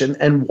situation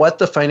and what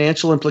the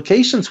financial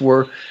implications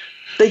were,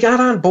 they got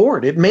on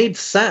board. It made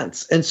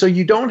sense. And so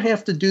you don't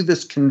have to do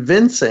this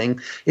convincing.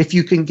 If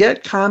you can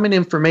get common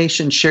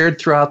information shared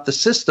throughout the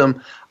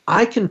system,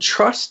 I can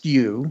trust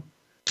you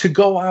to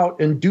go out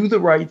and do the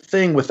right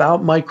thing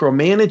without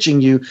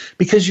micromanaging you,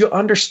 because you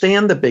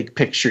understand the big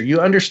picture. You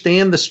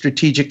understand the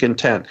strategic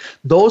intent.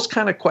 Those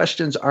kind of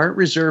questions aren't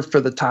reserved for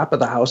the top of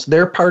the house.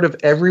 They're part of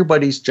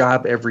everybody's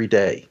job every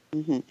day.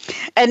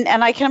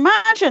 And I can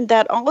imagine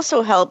that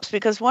also helps,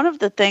 because one of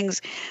the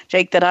things,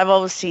 Jake, that I've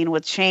always seen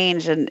with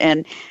change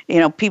and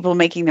people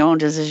making their own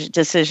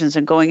decisions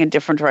and going in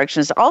different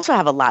directions also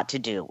have a lot to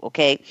do,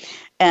 okay?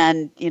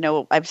 And,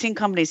 I've seen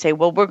companies say,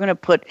 well, we're going to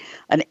put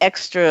an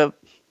extra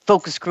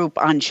focus group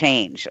on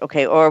change,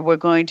 okay? Or we're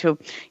going to,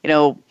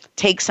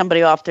 take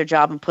somebody off their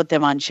job and put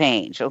them on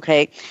change,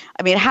 okay?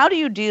 I mean, how do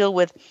you deal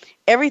with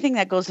everything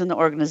that goes in the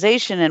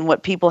organization and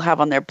what people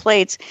have on their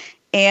plates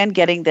and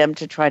getting them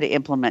to try to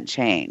implement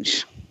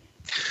change?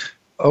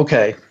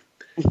 Okay.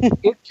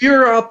 If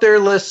you're out there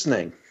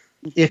listening,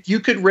 if you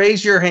could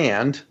raise your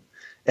hand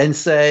and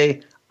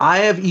say, I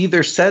have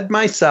either said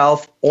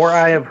myself or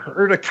I have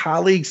heard a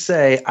colleague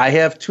say, I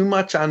have too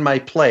much on my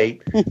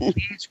plate,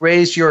 please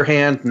raise your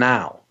hand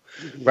now,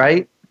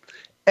 right?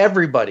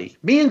 everybody,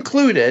 me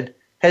included,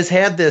 has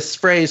had this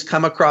phrase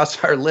come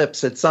across our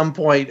lips at some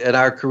point in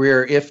our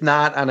career, if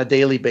not on a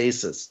daily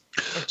basis.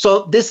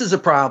 So this is a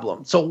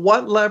problem. So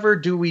what lever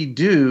do we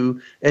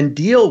do and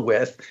deal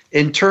with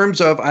in terms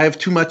of I have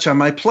too much on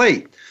my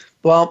plate?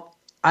 Well,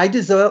 I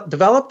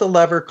developed a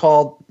lever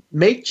called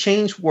Make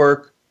Change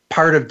Work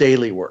Part of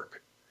Daily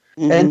Work.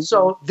 Mm-hmm. And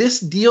so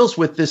this deals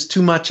with this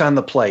too much on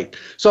the plate.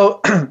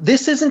 So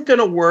this isn't going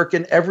to work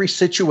in every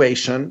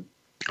situation.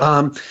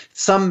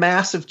 Some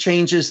massive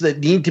changes that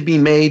need to be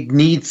made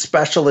need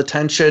special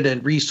attention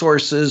and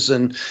resources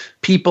and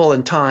people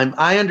and time.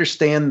 I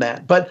understand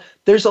that. But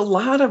there's a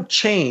lot of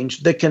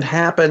change that can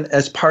happen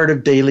as part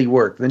of daily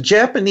work. The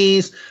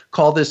Japanese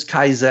call this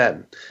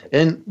Kaizen.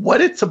 And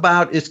what it's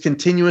about is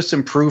continuous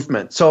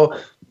improvement. So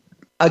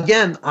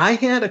again, I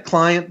had a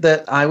client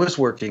that I was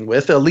working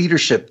with, a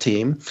leadership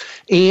team,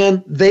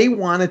 and they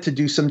wanted to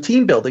do some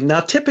team building.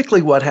 Now,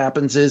 typically what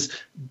happens is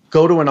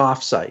go to an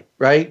offsite,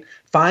 right?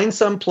 Find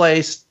some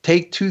place,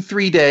 take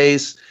 2-3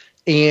 days,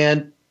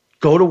 and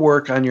go to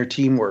work on your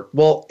teamwork.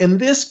 Well, in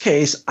this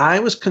case, I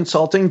was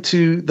consulting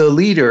to the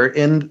leader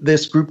in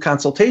this group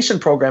consultation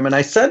program, and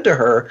I said to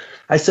her,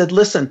 I said,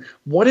 listen,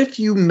 what if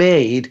you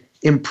made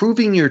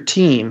improving your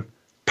team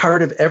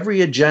part of every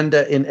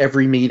agenda in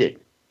every meeting?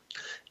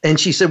 And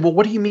she said, well,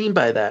 what do you mean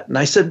by that? And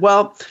I said,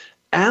 well,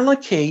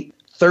 allocate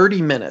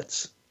 30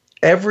 minutes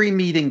every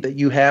meeting that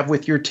you have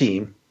with your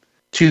team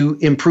to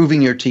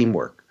improving your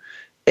teamwork.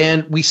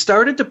 And we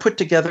started to put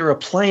together a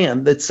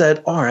plan that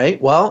said, all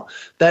right, well,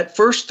 that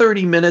first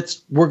 30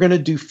 minutes, we're going to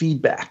do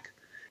feedback.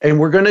 And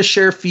we're going to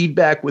share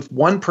feedback with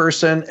one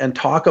person and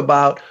talk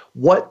about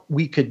what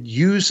we could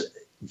use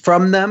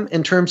from them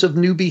in terms of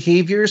new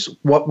behaviors,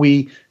 what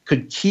we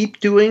could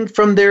keep doing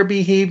from their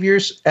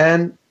behaviors,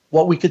 and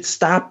what we could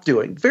stop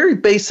doing. Very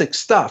basic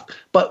stuff.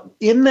 But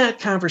in that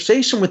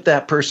conversation with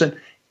that person,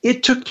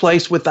 it took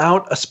place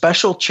without a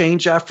special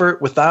change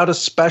effort, without a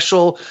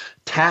special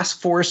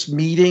task force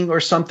meeting or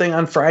something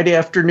on Friday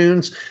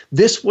afternoons.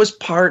 This was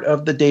part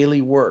of the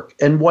daily work.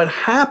 And what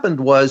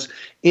happened was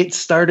it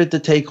started to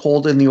take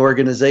hold in the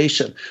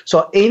organization.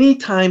 So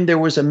anytime there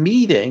was a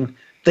meeting,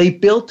 they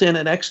built in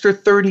an extra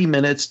 30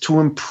 minutes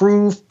to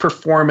improve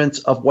performance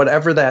of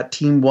whatever that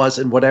team was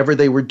and whatever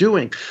they were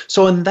doing.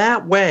 So in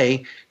that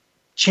way,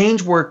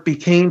 change work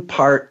became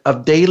part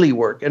of daily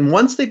work. And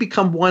once they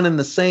become one and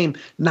the same,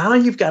 now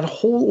you've got a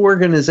whole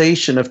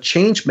organization of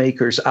change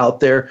makers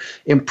out there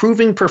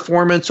improving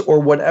performance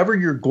or whatever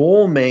your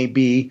goal may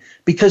be,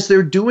 because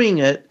they're doing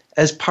it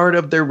as part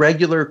of their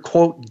regular,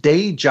 quote,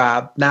 day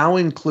job now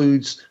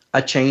includes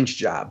a change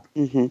job.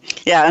 Mm-hmm.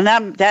 Yeah, and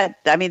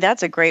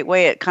that's a great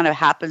way. It kind of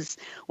happens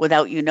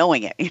without you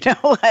knowing it,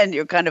 and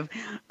you're kind of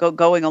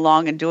going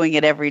along and doing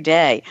it every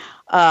day.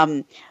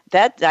 I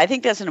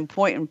think that's an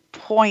important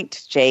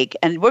point, Jake.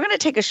 And we're going to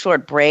take a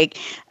short break.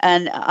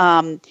 And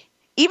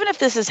even if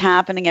this is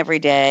happening every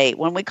day,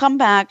 when we come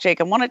back,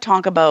 Jake, I want to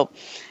talk about,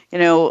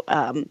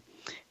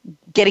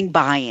 getting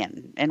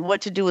buy-in and what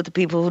to do with the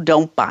people who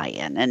don't buy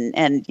in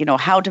and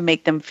how to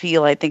make them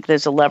feel. I think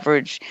there's a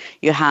leverage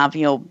you have,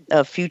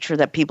 a future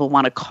that people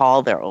want to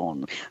call their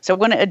own. So we're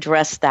going to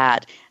address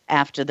that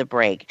after the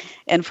break.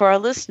 And for our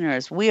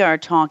listeners, we are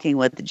talking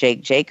with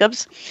Jake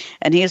Jacobs,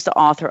 and he is the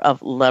author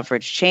of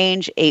Leverage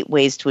Change, 8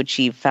 Ways to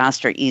Achieve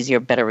Faster, Easier,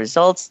 Better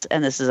Results.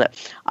 And this is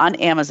on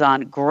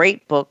Amazon.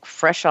 Great book,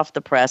 fresh off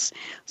the press.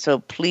 So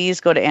please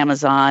go to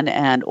Amazon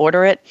and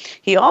order it.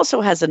 He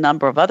also has a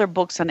number of other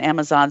books on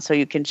Amazon, so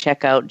you can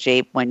check out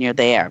Jake when you're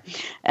there.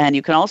 And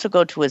you can also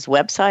go to his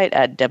website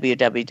at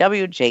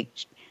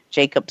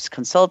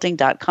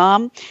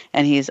www.jakejacobsconsulting.com,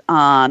 and he's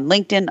on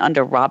LinkedIn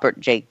under Robert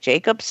Jake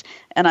Jacobs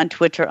and on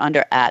Twitter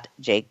under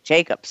 @Jake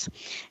Jacobs.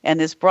 And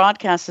this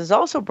broadcast is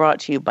also brought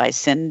to you by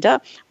Cinda,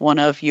 one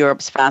of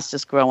Europe's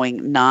fastest growing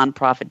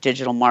nonprofit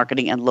digital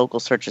marketing and local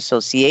search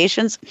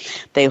associations.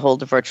 They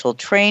hold virtual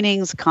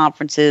trainings,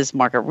 conferences,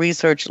 market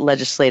research,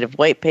 legislative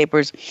white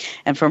papers.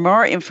 And for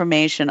more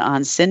information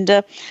on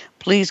Cinda,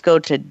 please go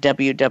to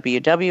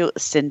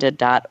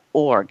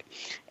www.cinda.org.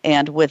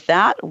 And with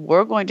that,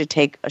 we're going to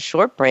take a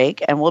short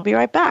break, and we'll be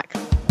right back.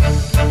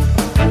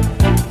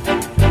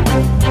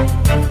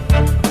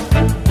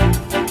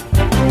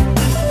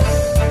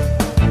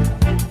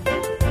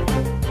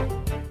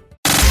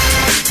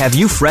 Have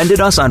you friended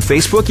us on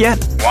Facebook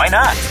yet? Why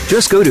not?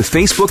 Just go to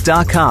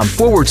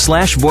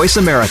facebook.com/Voice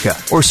America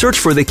or search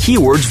for the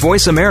keywords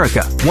Voice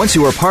America. Once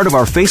you are part of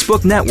our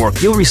Facebook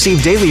network, you'll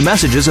receive daily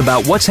messages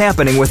about what's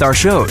happening with our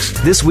shows,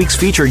 this week's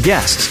featured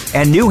guests,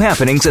 and new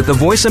happenings at the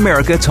Voice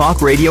America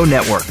Talk Radio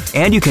Network.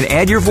 And you can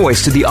add your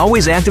voice to the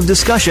always active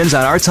discussions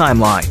on our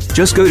timeline.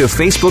 Just go to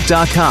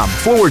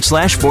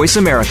facebook.com/Voice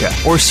America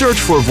or search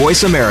for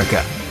Voice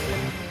America.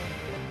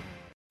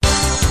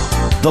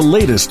 The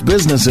latest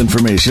business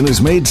information is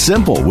made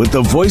simple with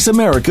the Voice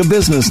America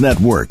Business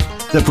Network.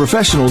 The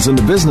professionals in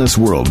the business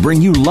world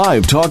bring you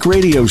live talk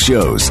radio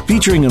shows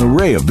featuring an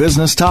array of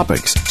business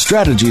topics,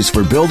 strategies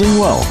for building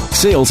wealth,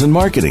 sales and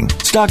marketing,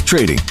 stock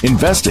trading,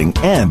 investing,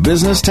 and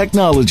business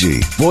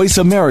technology. Voice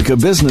America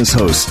Business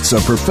hosts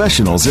are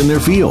professionals in their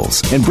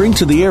fields and bring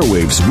to the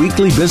airwaves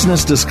weekly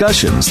business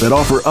discussions that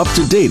offer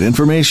up-to-date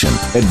information,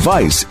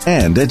 advice,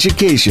 and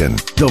education.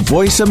 The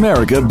Voice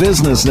America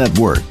Business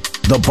Network.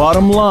 The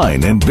bottom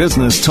line in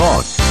business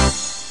talk.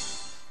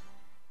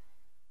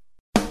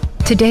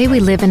 Today we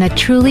live in a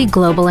truly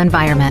global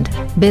environment.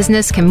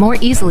 Business can more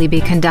easily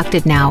be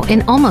conducted now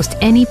in almost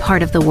any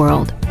part of the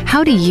world.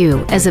 How do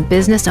you, as a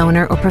business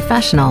owner or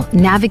professional,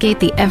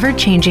 navigate the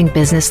ever-changing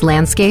business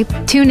landscape?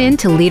 Tune in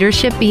to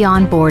Leadership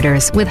Beyond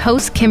Borders with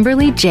host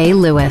Kimberly J.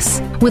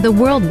 Lewis. With a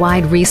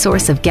worldwide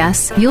resource of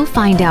guests, you'll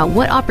find out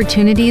what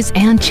opportunities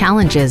and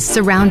challenges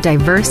surround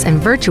diverse and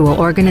virtual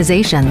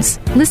organizations.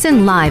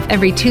 Listen live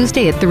every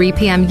Tuesday at 3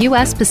 p.m.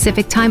 U.S.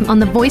 Pacific Time on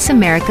the Voice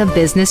America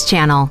Business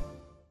Channel.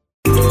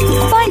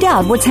 Find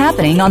out what's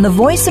happening on the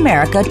Voice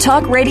America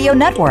Talk Radio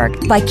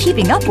Network by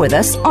keeping up with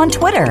us on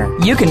Twitter.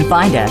 You can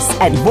find us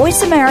at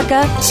Voice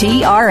America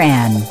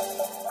TRN.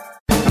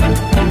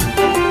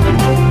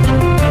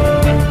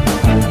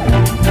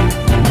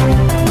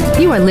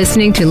 You are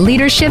listening to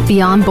Leadership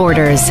Beyond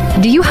Borders.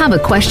 Do you have a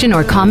question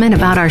or comment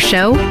about our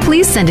show?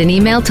 Please send an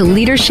email to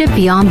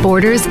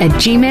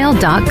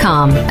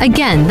leadershipbeyondborders@gmail.com.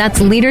 Again, that's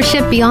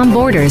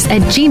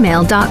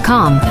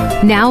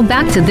leadershipbeyondborders@gmail.com. Now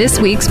back to this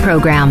week's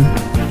program.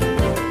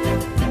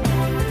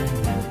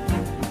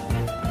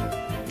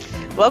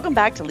 Welcome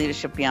back to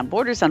Leadership Beyond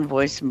Borders on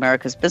Voice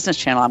America's Business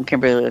Channel. I'm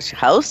Kimberly Lewis, your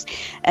host,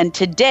 and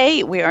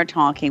today we are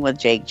talking with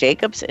Jake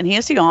Jacobs, and he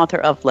is the author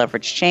of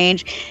Leverage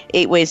Change,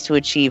 8 Ways to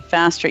Achieve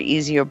Faster,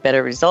 Easier,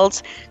 Better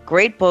Results.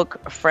 Great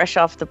book, fresh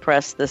off the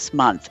press this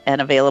month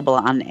and available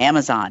on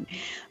Amazon.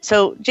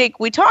 So, Jake,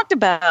 we talked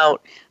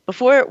about,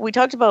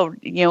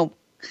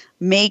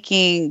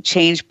 making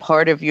change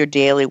part of your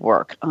daily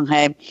work,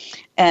 okay?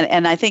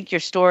 And I think your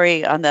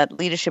story on that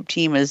leadership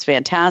team is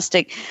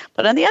fantastic.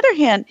 But on the other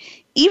hand,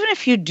 even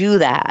if you do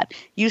that,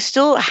 you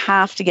still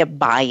have to get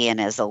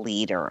buy-in as a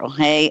leader,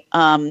 okay?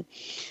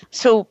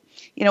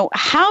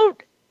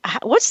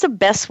 What's the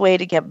best way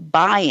to get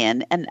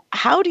buy-in, and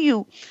how do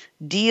you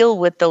deal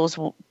with those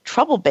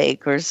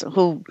troublemakers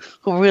who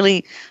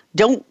really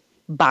don't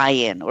buy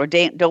in or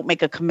don't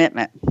make a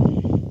commitment?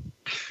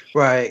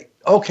 Right.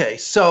 Okay.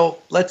 So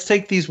let's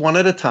take these one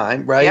at a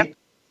time, right? Yep.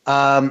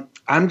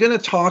 I'm going to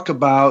talk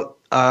about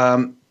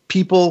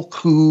people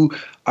who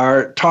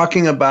are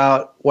talking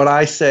about what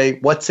I say,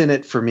 what's in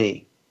it for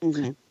me.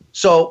 Mm-hmm.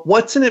 So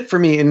what's in it for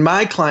me? And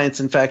my clients,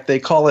 in fact, they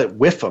call it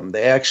WIFM.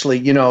 They actually,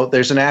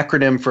 there's an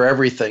acronym for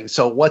everything.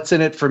 So what's in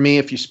it for me?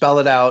 If you spell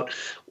it out,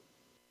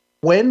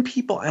 when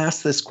people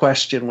ask this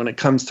question, when it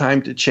comes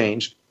time to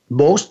change,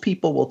 most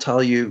people will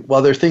tell you,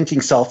 well, they're thinking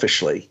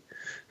selfishly.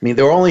 I mean,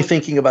 they're only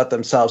thinking about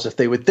themselves. If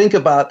they would think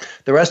about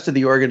the rest of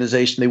the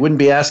organization, they wouldn't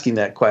be asking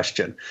that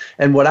question.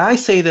 And what I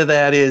say to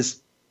that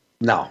is,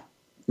 no.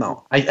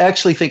 I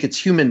actually think it's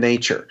human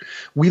nature.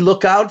 We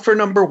look out for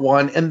number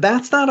one, and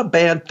that's not a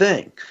bad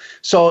thing.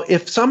 So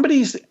if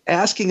somebody's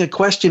asking a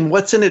question,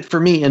 what's in it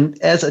for me? And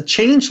as a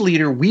change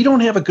leader, we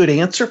don't have a good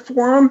answer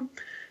for them,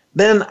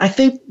 then I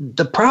think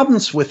the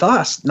problem's with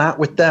us, not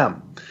with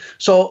them.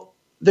 So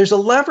there's a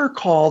lever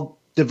called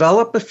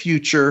develop a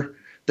future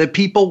that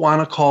people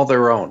want to call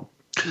their own.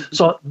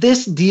 So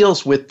this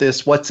deals with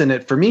this what's in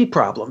it for me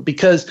problem,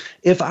 because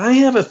if I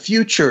have a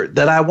future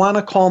that I want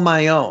to call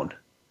my own,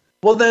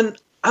 well, then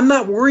I'm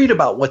not worried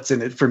about what's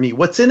in it for me.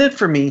 What's in it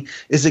for me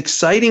is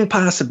exciting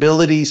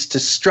possibilities to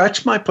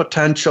stretch my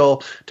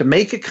potential, to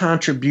make a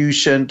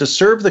contribution, to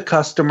serve the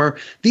customer.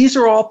 These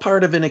are all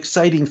part of an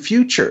exciting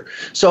future.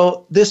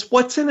 So this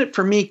what's in it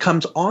for me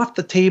comes off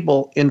the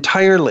table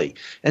entirely.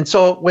 And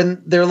so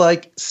when they're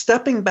like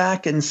stepping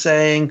back and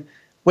saying,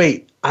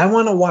 wait, I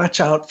want to watch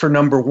out for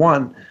number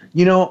one,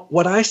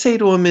 what I say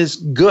to them is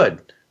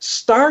good.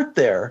 Start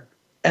there.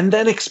 And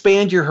then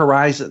expand your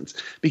horizons,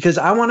 because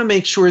I want to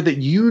make sure that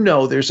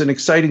there's an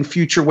exciting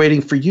future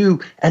waiting for you,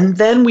 and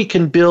then we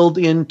can build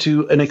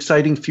into an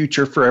exciting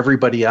future for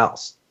everybody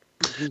else.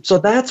 Mm-hmm. So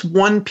that's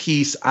one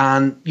piece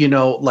on,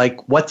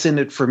 what's in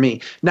it for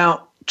me.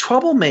 Now,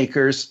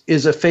 troublemakers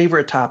is a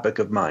favorite topic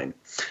of mine,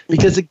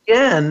 because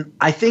again,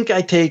 I think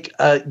I take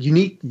a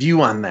unique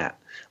view on that.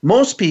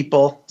 Most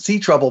people see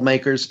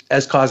troublemakers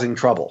as causing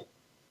trouble.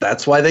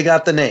 That's why they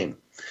got the name.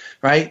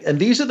 Right. And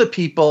these are the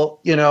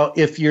people,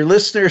 if your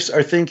listeners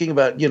are thinking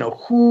about,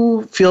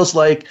 who feels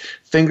like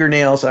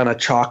fingernails on a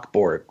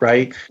chalkboard,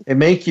 right? They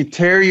make you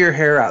tear your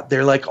hair out.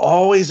 They're like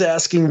always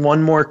asking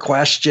one more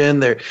question.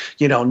 They're,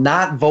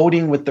 not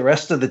voting with the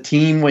rest of the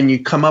team when you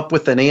come up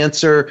with an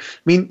answer. I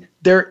mean,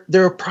 they're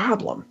a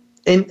problem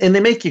and they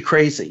make you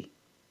crazy.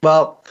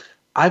 Well,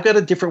 I've got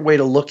a different way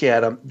to look at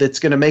them that's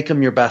going to make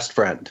them your best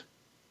friend.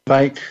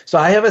 Right. So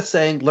I have a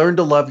saying, learn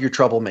to love your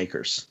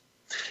troublemakers.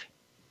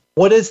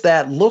 what does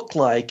that look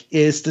like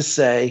is to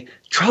say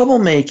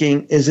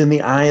troublemaking is in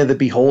the eye of the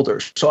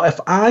beholder. So if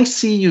I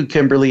see you,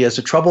 Kimberly, as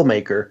a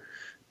troublemaker,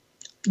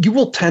 you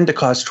will tend to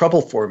cause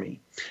trouble for me.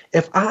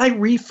 If I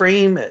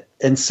reframe it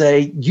and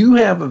say you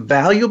have a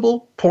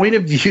valuable point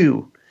of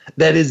view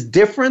that is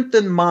different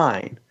than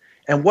mine,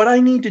 and what I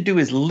need to do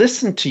is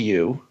listen to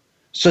you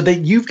so that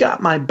you've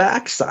got my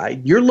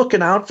backside, you're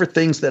looking out for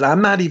things that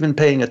I'm not even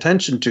paying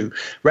attention to.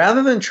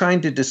 Rather than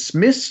trying to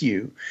dismiss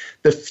you,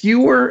 the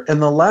fewer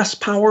and the less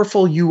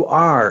powerful you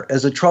are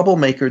as a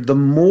troublemaker, the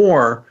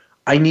more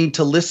I need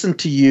to listen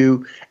to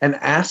you and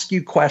ask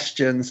you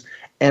questions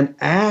and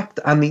act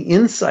on the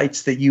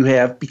insights that you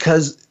have,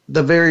 because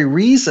the very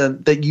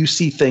reason that you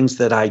see things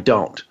that I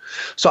don't.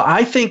 So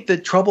I think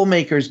that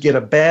troublemakers get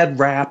a bad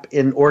rap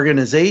in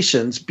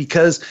organizations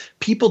because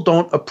people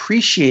don't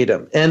appreciate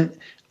them. And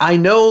I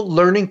know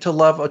learning to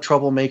love a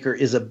troublemaker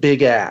is a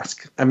big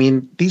ask. I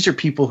mean, these are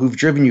people who've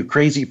driven you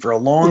crazy for a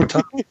long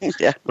time,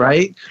 Yeah.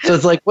 right? So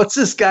it's like, what's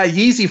this guy?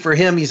 Easy for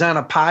him. He's on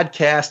a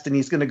podcast and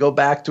he's going to go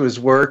back to his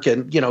work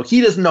and,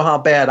 he doesn't know how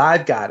bad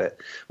I've got it.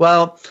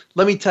 Well,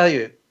 let me tell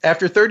you,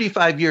 after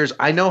 35 years,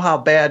 I know how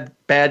bad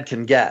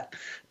can get.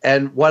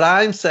 And what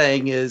I'm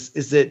saying is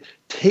that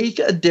take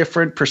a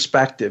different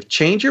perspective,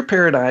 change your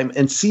paradigm,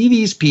 and see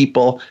these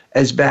people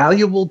as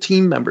valuable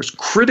team members,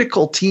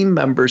 critical team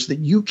members that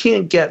you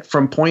can't get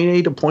from point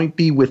A to point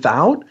B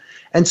without,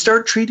 and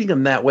start treating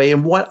them that way.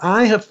 And what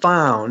I have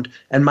found,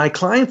 and my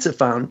clients have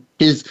found,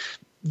 is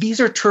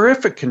these are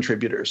terrific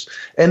contributors,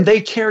 and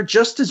they care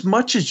just as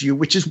much as you,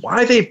 which is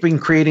why they've been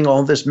creating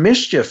all this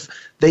mischief.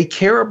 They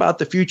care about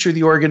the future of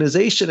the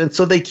organization, and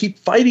so they keep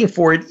fighting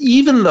for it,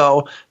 even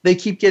though they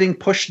keep getting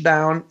pushed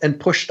down and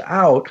pushed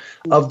out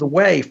of the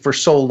way for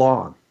so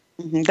long.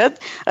 Mm-hmm. That's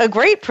a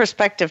great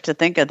perspective to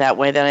think of that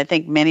way that I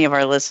think many of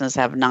our listeners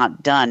have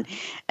not done.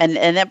 And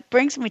that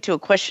brings me to a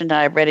question that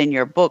I read in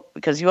your book,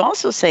 because you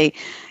also say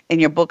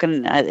in your book,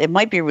 and it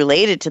might be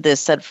related to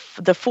this, that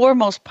the four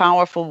most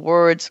powerful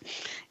words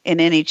in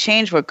any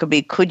change word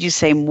could you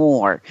say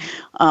more?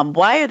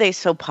 Why are they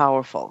so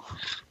powerful?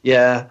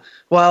 Yeah.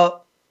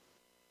 Well,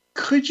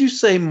 could you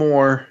say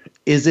more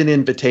is an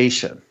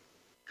invitation.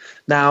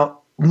 Now,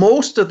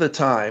 most of the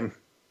time,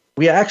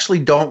 we actually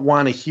don't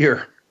want to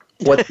hear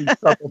what these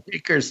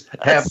troublemakers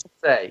have to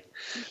say,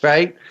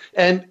 right?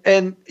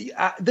 And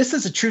this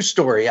is a true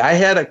story. I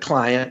had a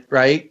client,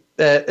 right?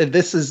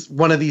 This is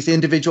one of these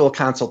individual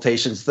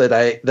consultations that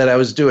I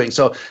was doing.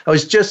 So I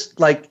was just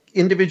like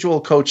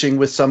individual coaching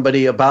with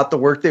somebody about the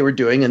work they were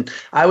doing, and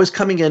I was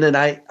coming in and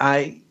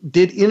I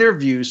did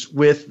interviews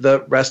with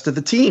the rest of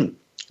the team,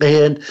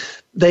 and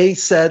they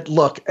said,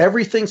 "Look,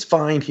 everything's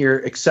fine here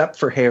except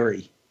for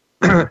Harry."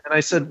 And I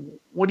said,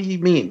 "What do you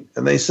mean?"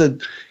 And they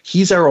said,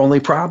 "He's our only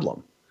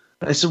problem."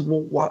 And I said,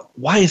 well,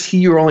 why is he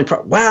your only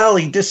problem? Well,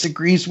 he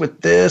disagrees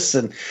with this,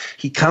 and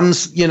he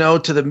comes,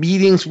 to the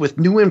meetings with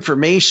new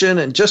information,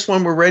 and just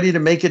when we're ready to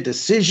make a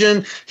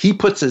decision, he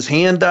puts his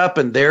hand up,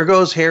 and there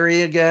goes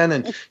Harry again,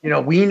 and,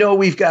 we know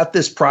we've got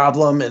this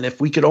problem, and if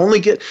we could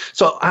only get,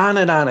 so on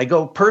and on. I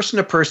go person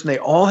to person. They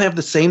all have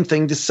the same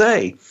thing to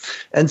say.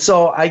 And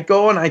so I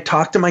go and I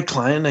talk to my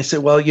client, and I say,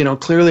 well,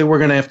 clearly we're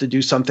going to have to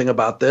do something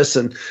about this,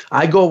 and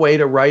I go away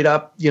to write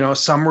up, a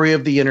summary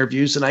of the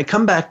interviews, and I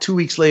come back 2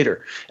 weeks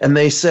later, and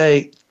they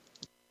say,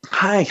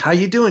 "Hi, how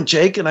you doing,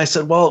 Jake?" And I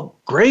said, "Well,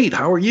 great.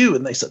 How are you?"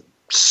 And they said,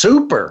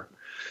 "Super."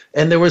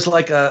 And there was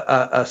like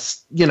a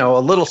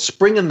little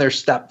spring in their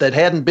step that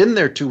hadn't been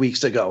there 2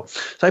 weeks ago.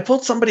 So I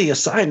pulled somebody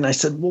aside and I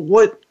said,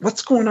 "Well,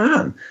 what's going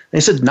on?" And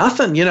they said,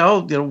 "Nothing,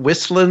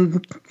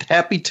 whistling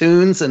happy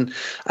tunes." And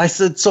I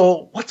said,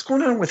 "So what's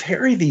going on with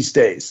Harry these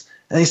days?"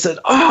 And they said,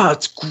 "Oh,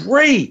 it's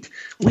great.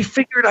 We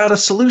figured out a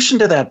solution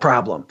to that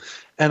problem."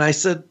 And I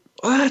said,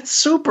 "Oh, that's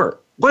super.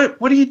 What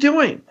are you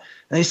doing?"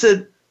 And they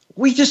said,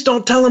 "We just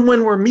don't tell him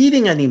when we're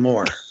meeting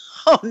anymore."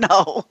 Oh,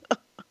 no.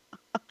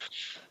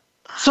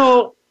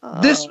 So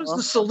this was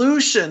the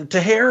solution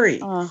to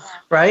Harry,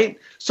 right?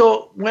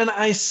 So when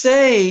I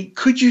say,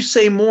 could you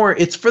say more?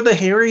 It's for the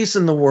Harrys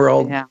in the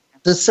world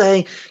to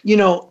say,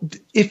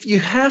 if you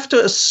have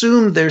to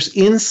assume there's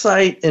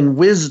insight and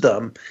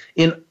wisdom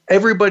in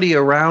everybody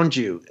around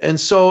you. And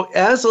so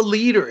as a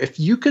leader, if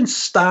you can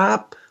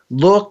stop,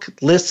 look,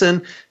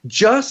 listen,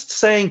 just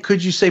saying,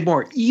 could you say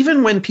more?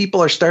 Even when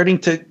people are starting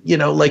to,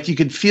 like you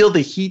could feel the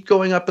heat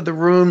going up in the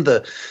room,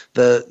 the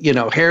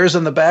hairs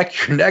on the back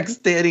of your neck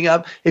standing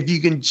up. If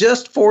you can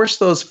just force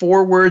those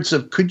 4 words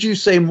of could you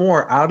say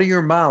more out of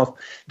your mouth,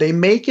 they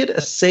make it a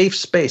safe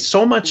space.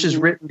 So much is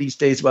written these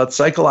days about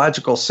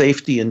psychological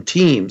safety in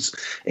teams.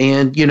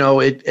 And,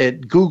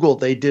 at Google,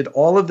 they did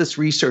all of this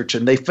research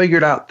and they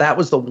figured out that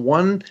was the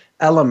one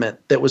element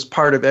that was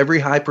part of every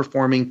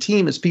high-performing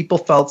team is people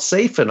felt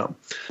safe in them.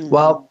 Mm-hmm.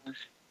 Well,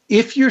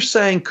 if you're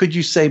saying, could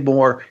you say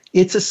more,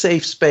 it's a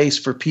safe space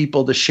for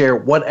people to share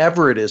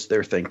whatever it is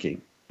they're thinking.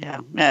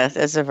 Yeah,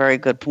 that's a very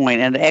good point,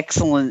 an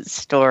excellent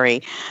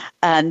story.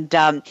 And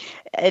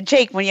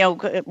Jake, when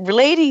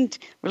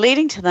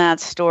relating to that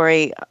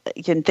story,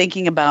 and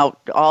thinking about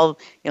all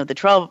not the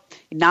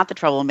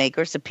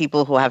troublemakers, the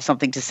people who have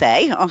something to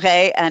say,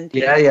 okay, and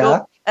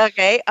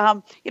okay,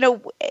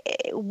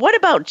 what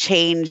about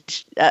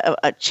change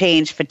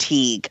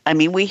fatigue? I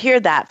mean, we hear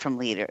that from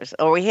leaders,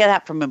 or we hear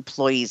that from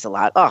employees a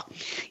lot. Oh,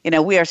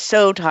 we are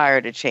so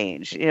tired of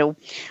change.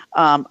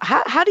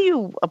 How do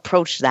you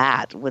approach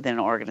that within an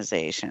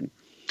organization?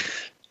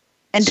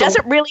 And does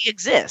it really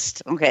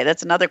exist? Okay,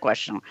 that's another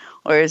question.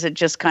 Or is it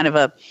just kind of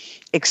a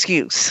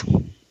excuse?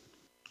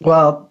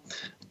 Well,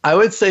 I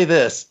would say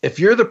this. If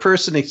you're the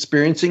person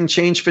experiencing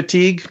change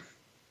fatigue,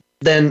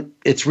 then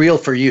it's real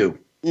for you.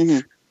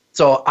 Mm-hmm.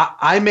 So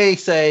I may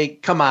say,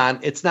 come on,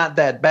 it's not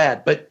that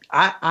bad. But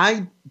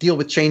I deal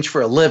with change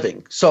for a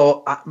living.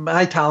 So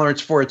my tolerance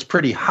for it's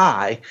pretty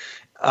high.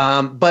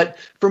 But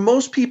for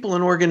most people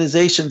in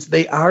organizations,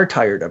 they are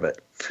tired of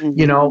it.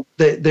 Mm-hmm.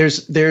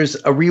 There's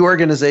a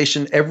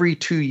reorganization every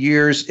 2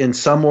 years in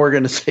some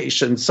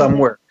organization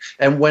somewhere.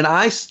 Mm-hmm. And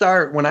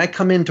when I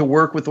come in to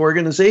work with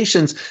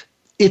organizations,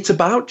 it's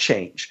about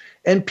change.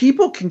 And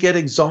people can get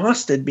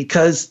exhausted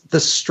because the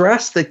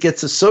stress that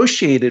gets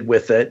associated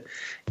with it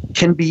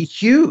can be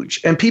huge,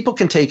 and people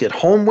can take it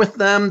home with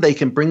them. They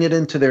can bring it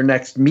into their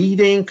next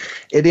meeting.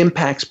 It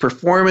impacts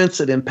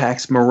performance. It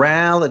impacts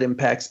morale. It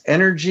impacts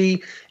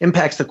energy,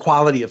 impacts the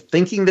quality of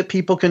thinking that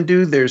people can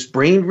do. There's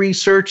brain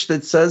research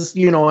that says,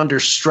 under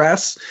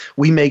stress,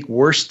 we make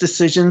worse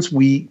decisions.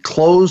 We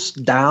close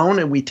down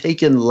and we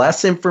take in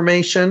less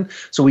information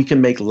so we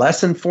can make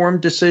less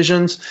informed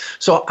decisions.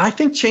 So I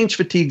think change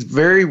fatigue is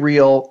very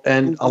real,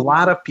 and a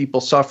lot of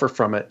people suffer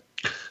from it.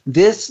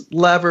 This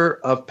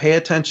lever of pay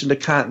attention to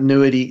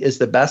continuity is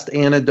the best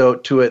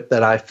antidote to it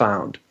that I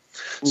found.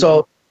 Mm-hmm.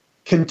 So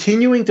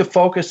continuing to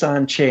focus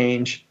on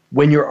change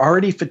when you're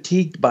already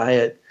fatigued by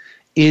it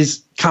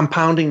is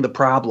compounding the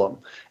problem.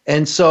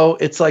 And so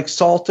it's like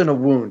salt in a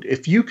wound.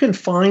 If you can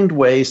find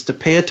ways to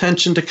pay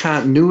attention to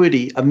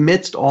continuity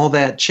amidst all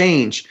that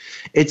change,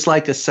 it's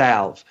like a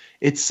salve.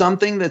 It's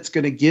something that's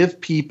going to give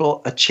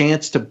people a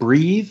chance to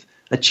breathe,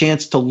 a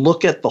chance to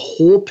look at the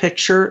whole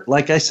picture.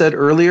 Like I said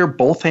earlier,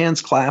 both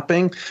hands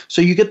clapping.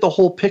 So you get the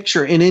whole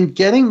picture. And in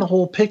getting the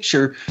whole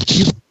picture,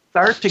 you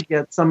start to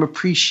get some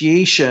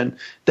appreciation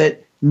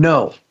that,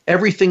 no,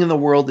 everything in the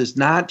world is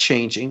not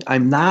changing.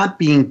 I'm not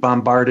being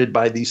bombarded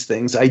by these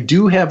things. I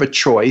do have a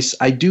choice.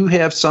 I do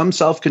have some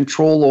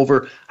self-control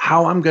over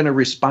how I'm going to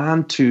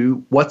respond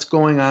to what's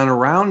going on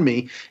around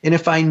me. And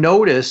if I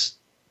notice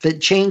that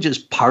change is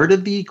part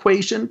of the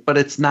equation, but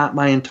it's not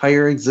my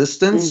entire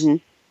existence, mm-hmm.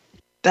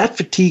 that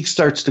fatigue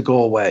starts to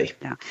go away.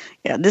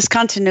 Yeah. This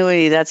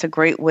continuity, that's a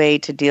great way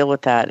to deal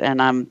with that.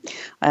 And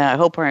I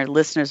hope our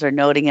listeners are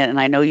noting it.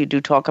 And I know you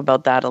do talk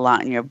about that a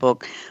lot in your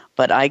book,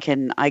 but I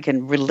can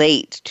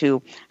relate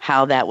to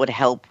how that would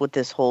help with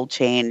this whole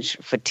change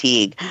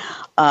fatigue.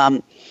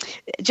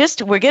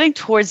 We're getting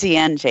towards the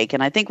end, Jake,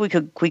 and I think we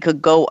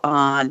could go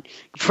on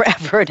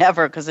forever and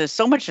ever because there's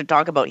so much to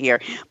talk about here.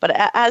 But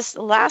as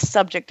the last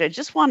subject, I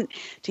just want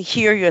to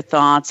hear your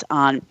thoughts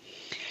on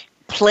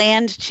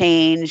planned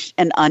change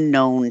and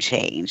unknown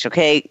change.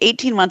 Okay,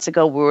 18 months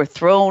ago, we were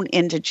thrown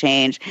into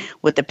change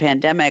with the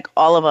pandemic.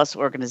 All of us,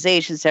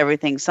 organizations,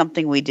 everything,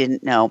 something we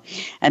didn't know,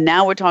 and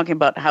now we're talking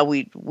about how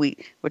we're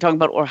talking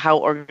about or how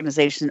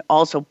organizations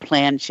also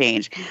plan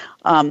change.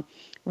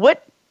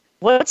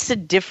 What's the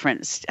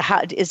difference?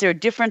 Is there a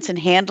difference in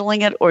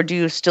handling it, or do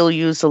you still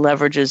use the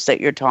leverages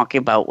that you're talking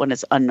about when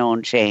it's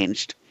unknown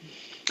changed?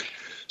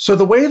 So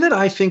the way that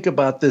I think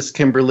about this,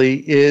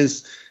 Kimberly,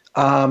 is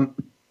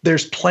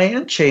there's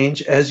planned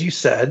change, as you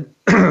said,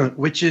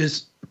 which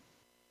is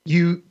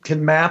you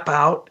can map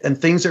out and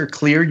things are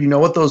clear. You know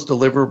what those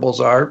deliverables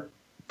are.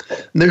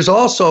 And there's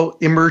also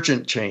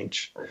emergent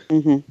change.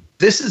 Mm-hmm.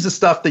 This is the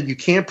stuff that you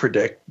can't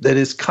predict, that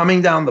is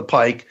coming down the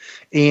pike,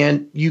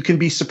 and you can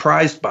be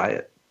surprised by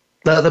it.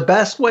 The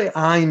best way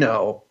I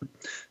know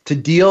to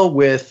deal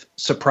with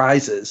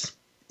surprises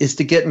is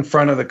to get in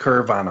front of the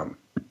curve on them,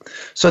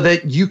 so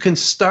that you can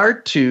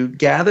start to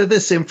gather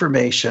this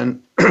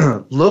information,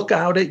 look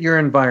out at your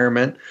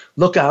environment,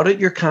 look out at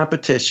your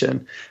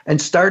competition, and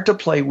start to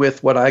play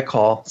with what I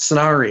call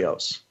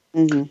scenarios.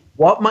 Mm-hmm.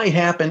 What might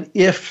happen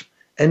if,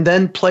 and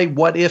then play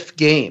what if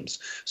games.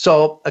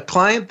 So a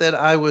client that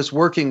I was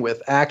working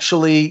with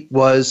actually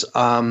was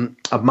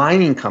a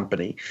mining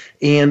company,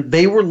 and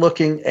they were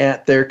looking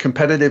at their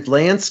competitive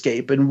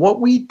landscape. And what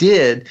we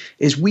did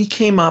is we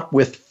came up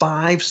with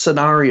 5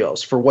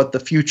 scenarios for what the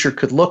future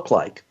could look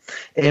like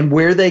and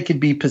where they could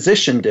be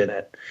positioned in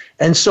it.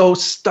 And so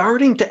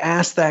starting to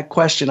ask that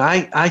question,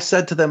 I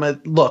said to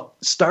them, look,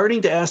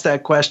 starting to ask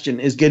that question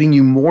is getting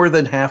you more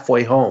than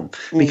halfway home,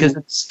 because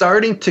it's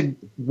starting to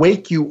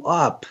wake you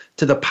up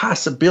to the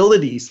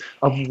possibilities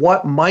of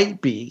what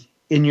might be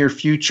in your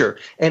future.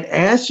 And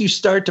as you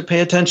start to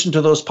pay attention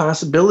to those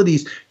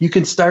possibilities, you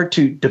can start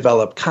to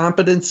develop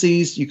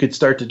competencies, you can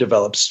start to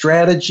develop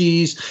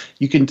strategies,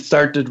 you can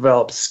start to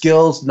develop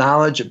skills,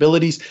 knowledge,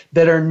 abilities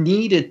that are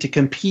needed to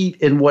compete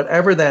in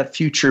whatever that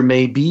future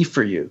may be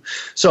for you.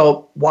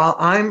 So while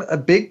I'm a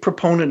big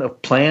proponent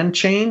of plan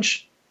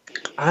change,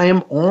 I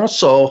am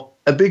also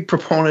a big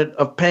proponent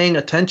of paying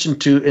attention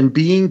to and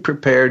being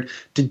prepared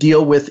to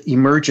deal with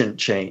emergent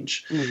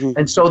change. Mm-hmm.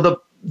 And so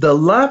the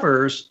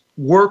levers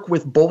work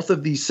with both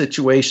of these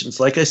situations.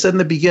 Like I said in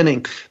the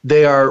beginning,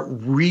 they are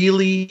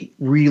really,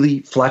 really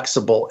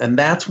flexible. And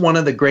that's one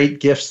of the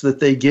great gifts that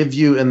they give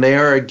you. And they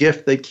are a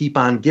gift they keep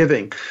on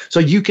giving. So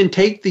you can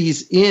take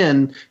these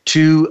in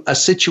to a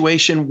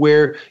situation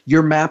where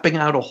you're mapping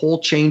out a whole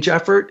change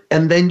effort.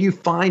 And then you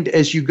find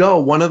as you go,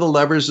 one of the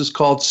levers is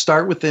called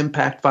start with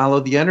impact,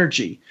 follow the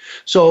energy.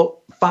 So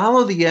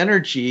follow the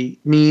energy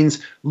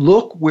means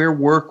look where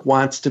work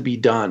wants to be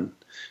done.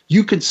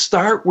 You could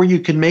start where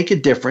you can make a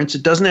difference.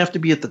 It doesn't have to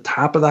be at the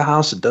top of the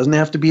house. It doesn't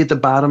have to be at the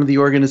bottom of the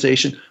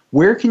organization.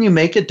 Where can you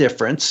make a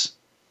difference?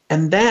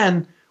 And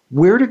then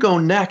where to go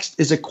next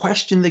is a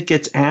question that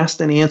gets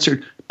asked and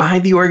answered by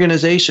the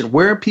organization.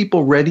 Where are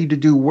people ready to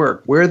do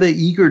work? Where are they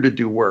eager to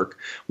do work?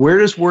 Where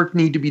does work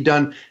need to be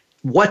done?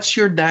 What's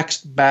your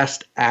next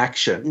best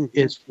action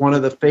is one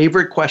of the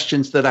favorite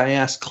questions that I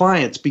ask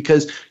clients,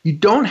 because you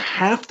don't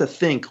have to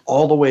think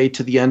all the way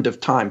to the end of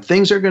time.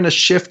 Things are going to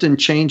shift and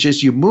change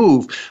as you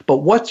move, but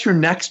what's your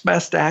next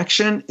best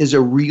action is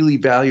a really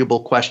valuable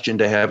question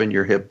to have in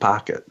your hip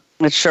pocket.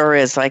 It sure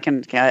is. I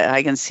can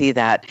see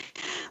that.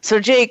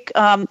 So, Jake,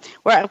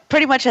 we're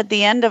pretty much at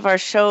the end of our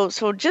show.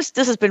 So this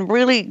has been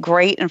really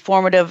great,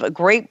 informative, a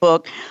great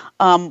book.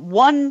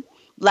 One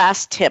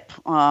last tip,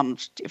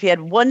 if you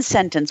had one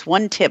sentence,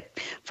 one tip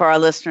for our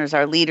listeners,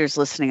 our leaders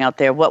listening out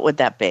there, what would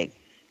that be?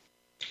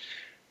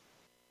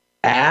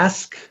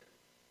 Ask,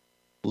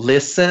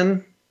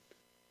 listen,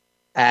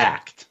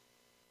 act.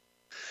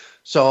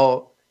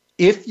 So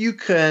if you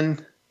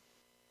can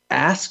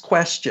ask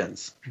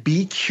questions,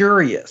 be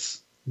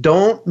curious,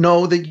 don't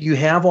know that you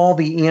have all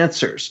the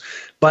answers,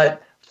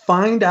 but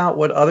find out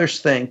what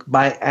others think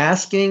by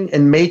asking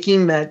and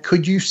making that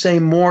could you say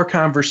more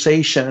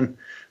conversation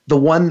the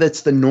one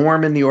that's the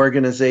norm in the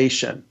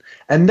organization.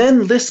 And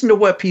then listen to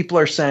what people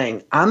are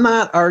saying. I'm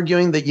not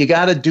arguing that you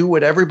got to do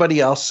what everybody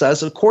else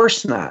says. Of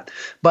course not.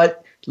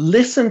 But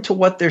listen to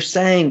what they're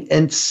saying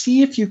and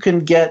see if you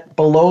can get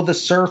below the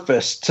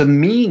surface to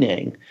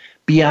meaning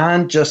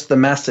beyond just the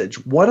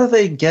message. What are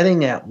they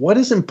getting at? What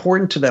is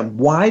important to them?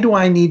 Why do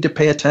I need to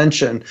pay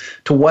attention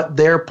to what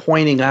they're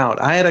pointing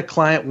out? I had a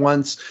client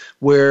once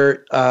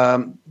where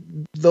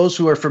those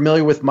who are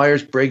familiar with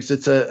Myers-Briggs,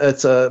 it's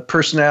a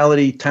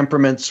personality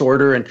temperament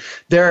disorder, and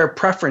there are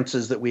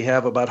preferences that we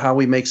have about how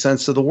we make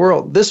sense of the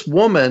world. This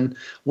woman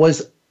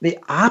was the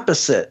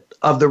opposite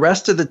of the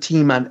rest of the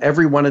team on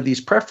every one of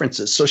these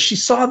preferences. So she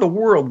saw the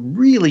world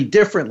really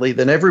differently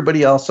than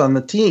everybody else on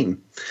the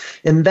team.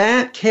 In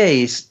that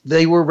case,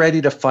 they were ready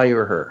to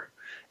fire her.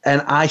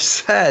 And I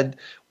said,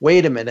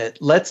 wait a minute,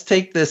 let's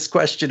take this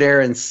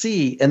questionnaire and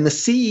see. And the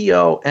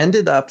CEO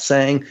ended up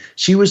saying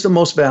she was the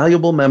most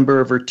valuable member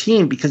of her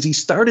team because he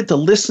started to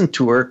listen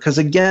to her because,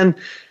 again,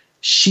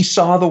 she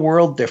saw the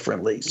world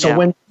differently. So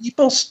when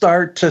people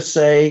start to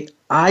say,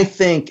 I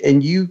think,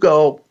 and you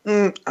go,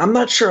 I'm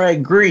not sure I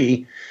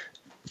agree,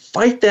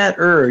 fight that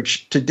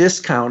urge to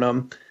discount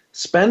them.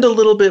 Spend a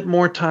little bit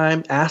more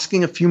time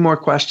asking a few more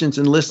questions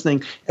and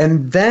listening.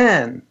 And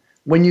then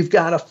when you've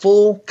got a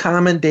full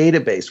common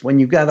database, when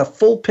you've got a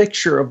full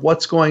picture of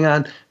what's going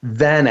on,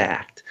 then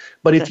act.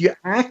 But if you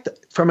act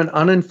from an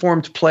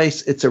uninformed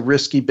place, it's a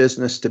risky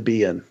business to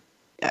be in.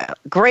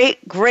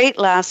 Great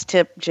last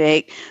tip,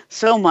 Jake.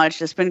 So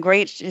much. It's been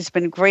great. It's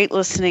been great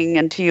listening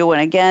and to you. And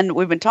again,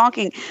 we've been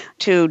talking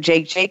to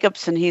Jake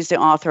Jacobs, and he's the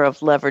author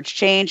of Leverage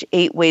Change: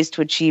 8 Ways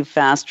to Achieve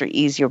Faster,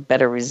 Easier,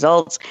 Better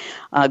Results.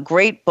 A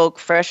great book,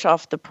 fresh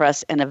off the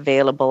press and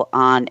available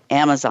on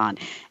Amazon.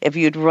 If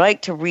you'd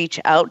like to reach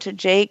out to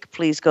Jake,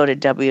 please go to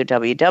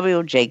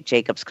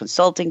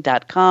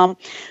www.jakejacobsconsulting.com.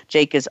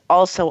 Jake is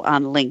also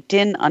on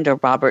LinkedIn under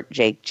Robert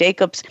Jake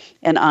Jacobs,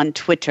 and on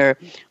Twitter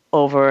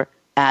over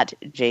at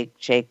Jake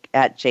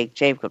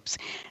Jacobs.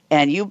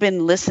 And you've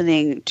been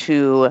listening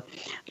to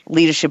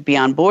Leadership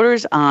Beyond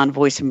Borders on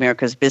Voice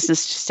America's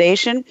Business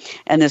Station.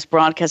 And this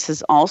broadcast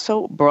is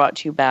also brought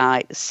to you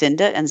by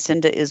Cinda. And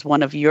Cinda is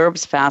one of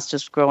Europe's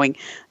fastest growing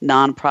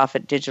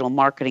nonprofit digital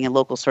marketing and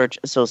local search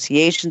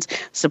associations,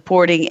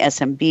 supporting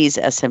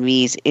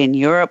SMEs in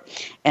Europe.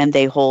 And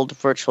they hold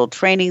virtual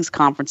trainings,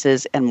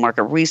 conferences, and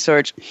market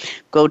research.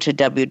 Go to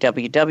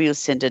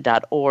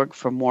www.cinda.org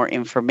for more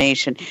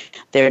information.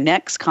 Their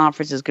next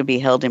conference is going to be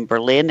held in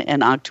Berlin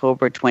in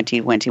October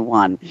 2021.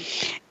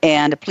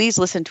 And please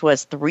listen to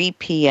us 3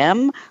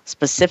 p.m.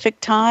 specific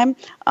time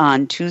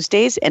on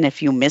Tuesdays. And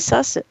if you miss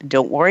us,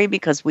 don't worry,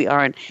 because we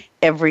are on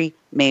every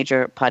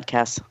major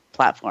podcast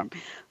platform.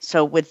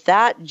 So with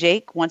that,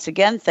 Jake, once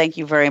again, thank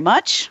you very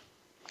much.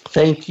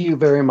 Thank you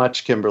very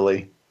much,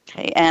 Kimberly.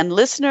 Okay, and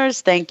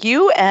listeners, thank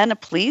you, and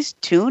please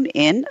tune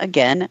in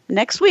again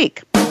next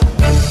week.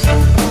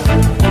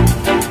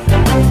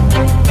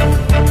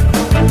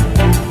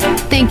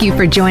 Thank you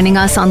for joining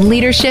us on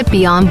Leadership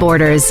Beyond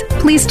Borders.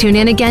 Please tune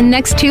in again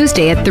next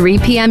Tuesday at 3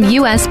 p.m.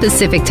 U.S.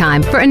 Pacific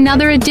Time for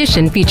another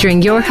edition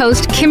featuring your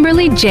host,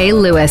 Kimberly J.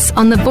 Lewis,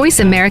 on the Voice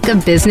America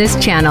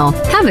Business Channel.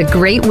 Have a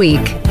great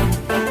week.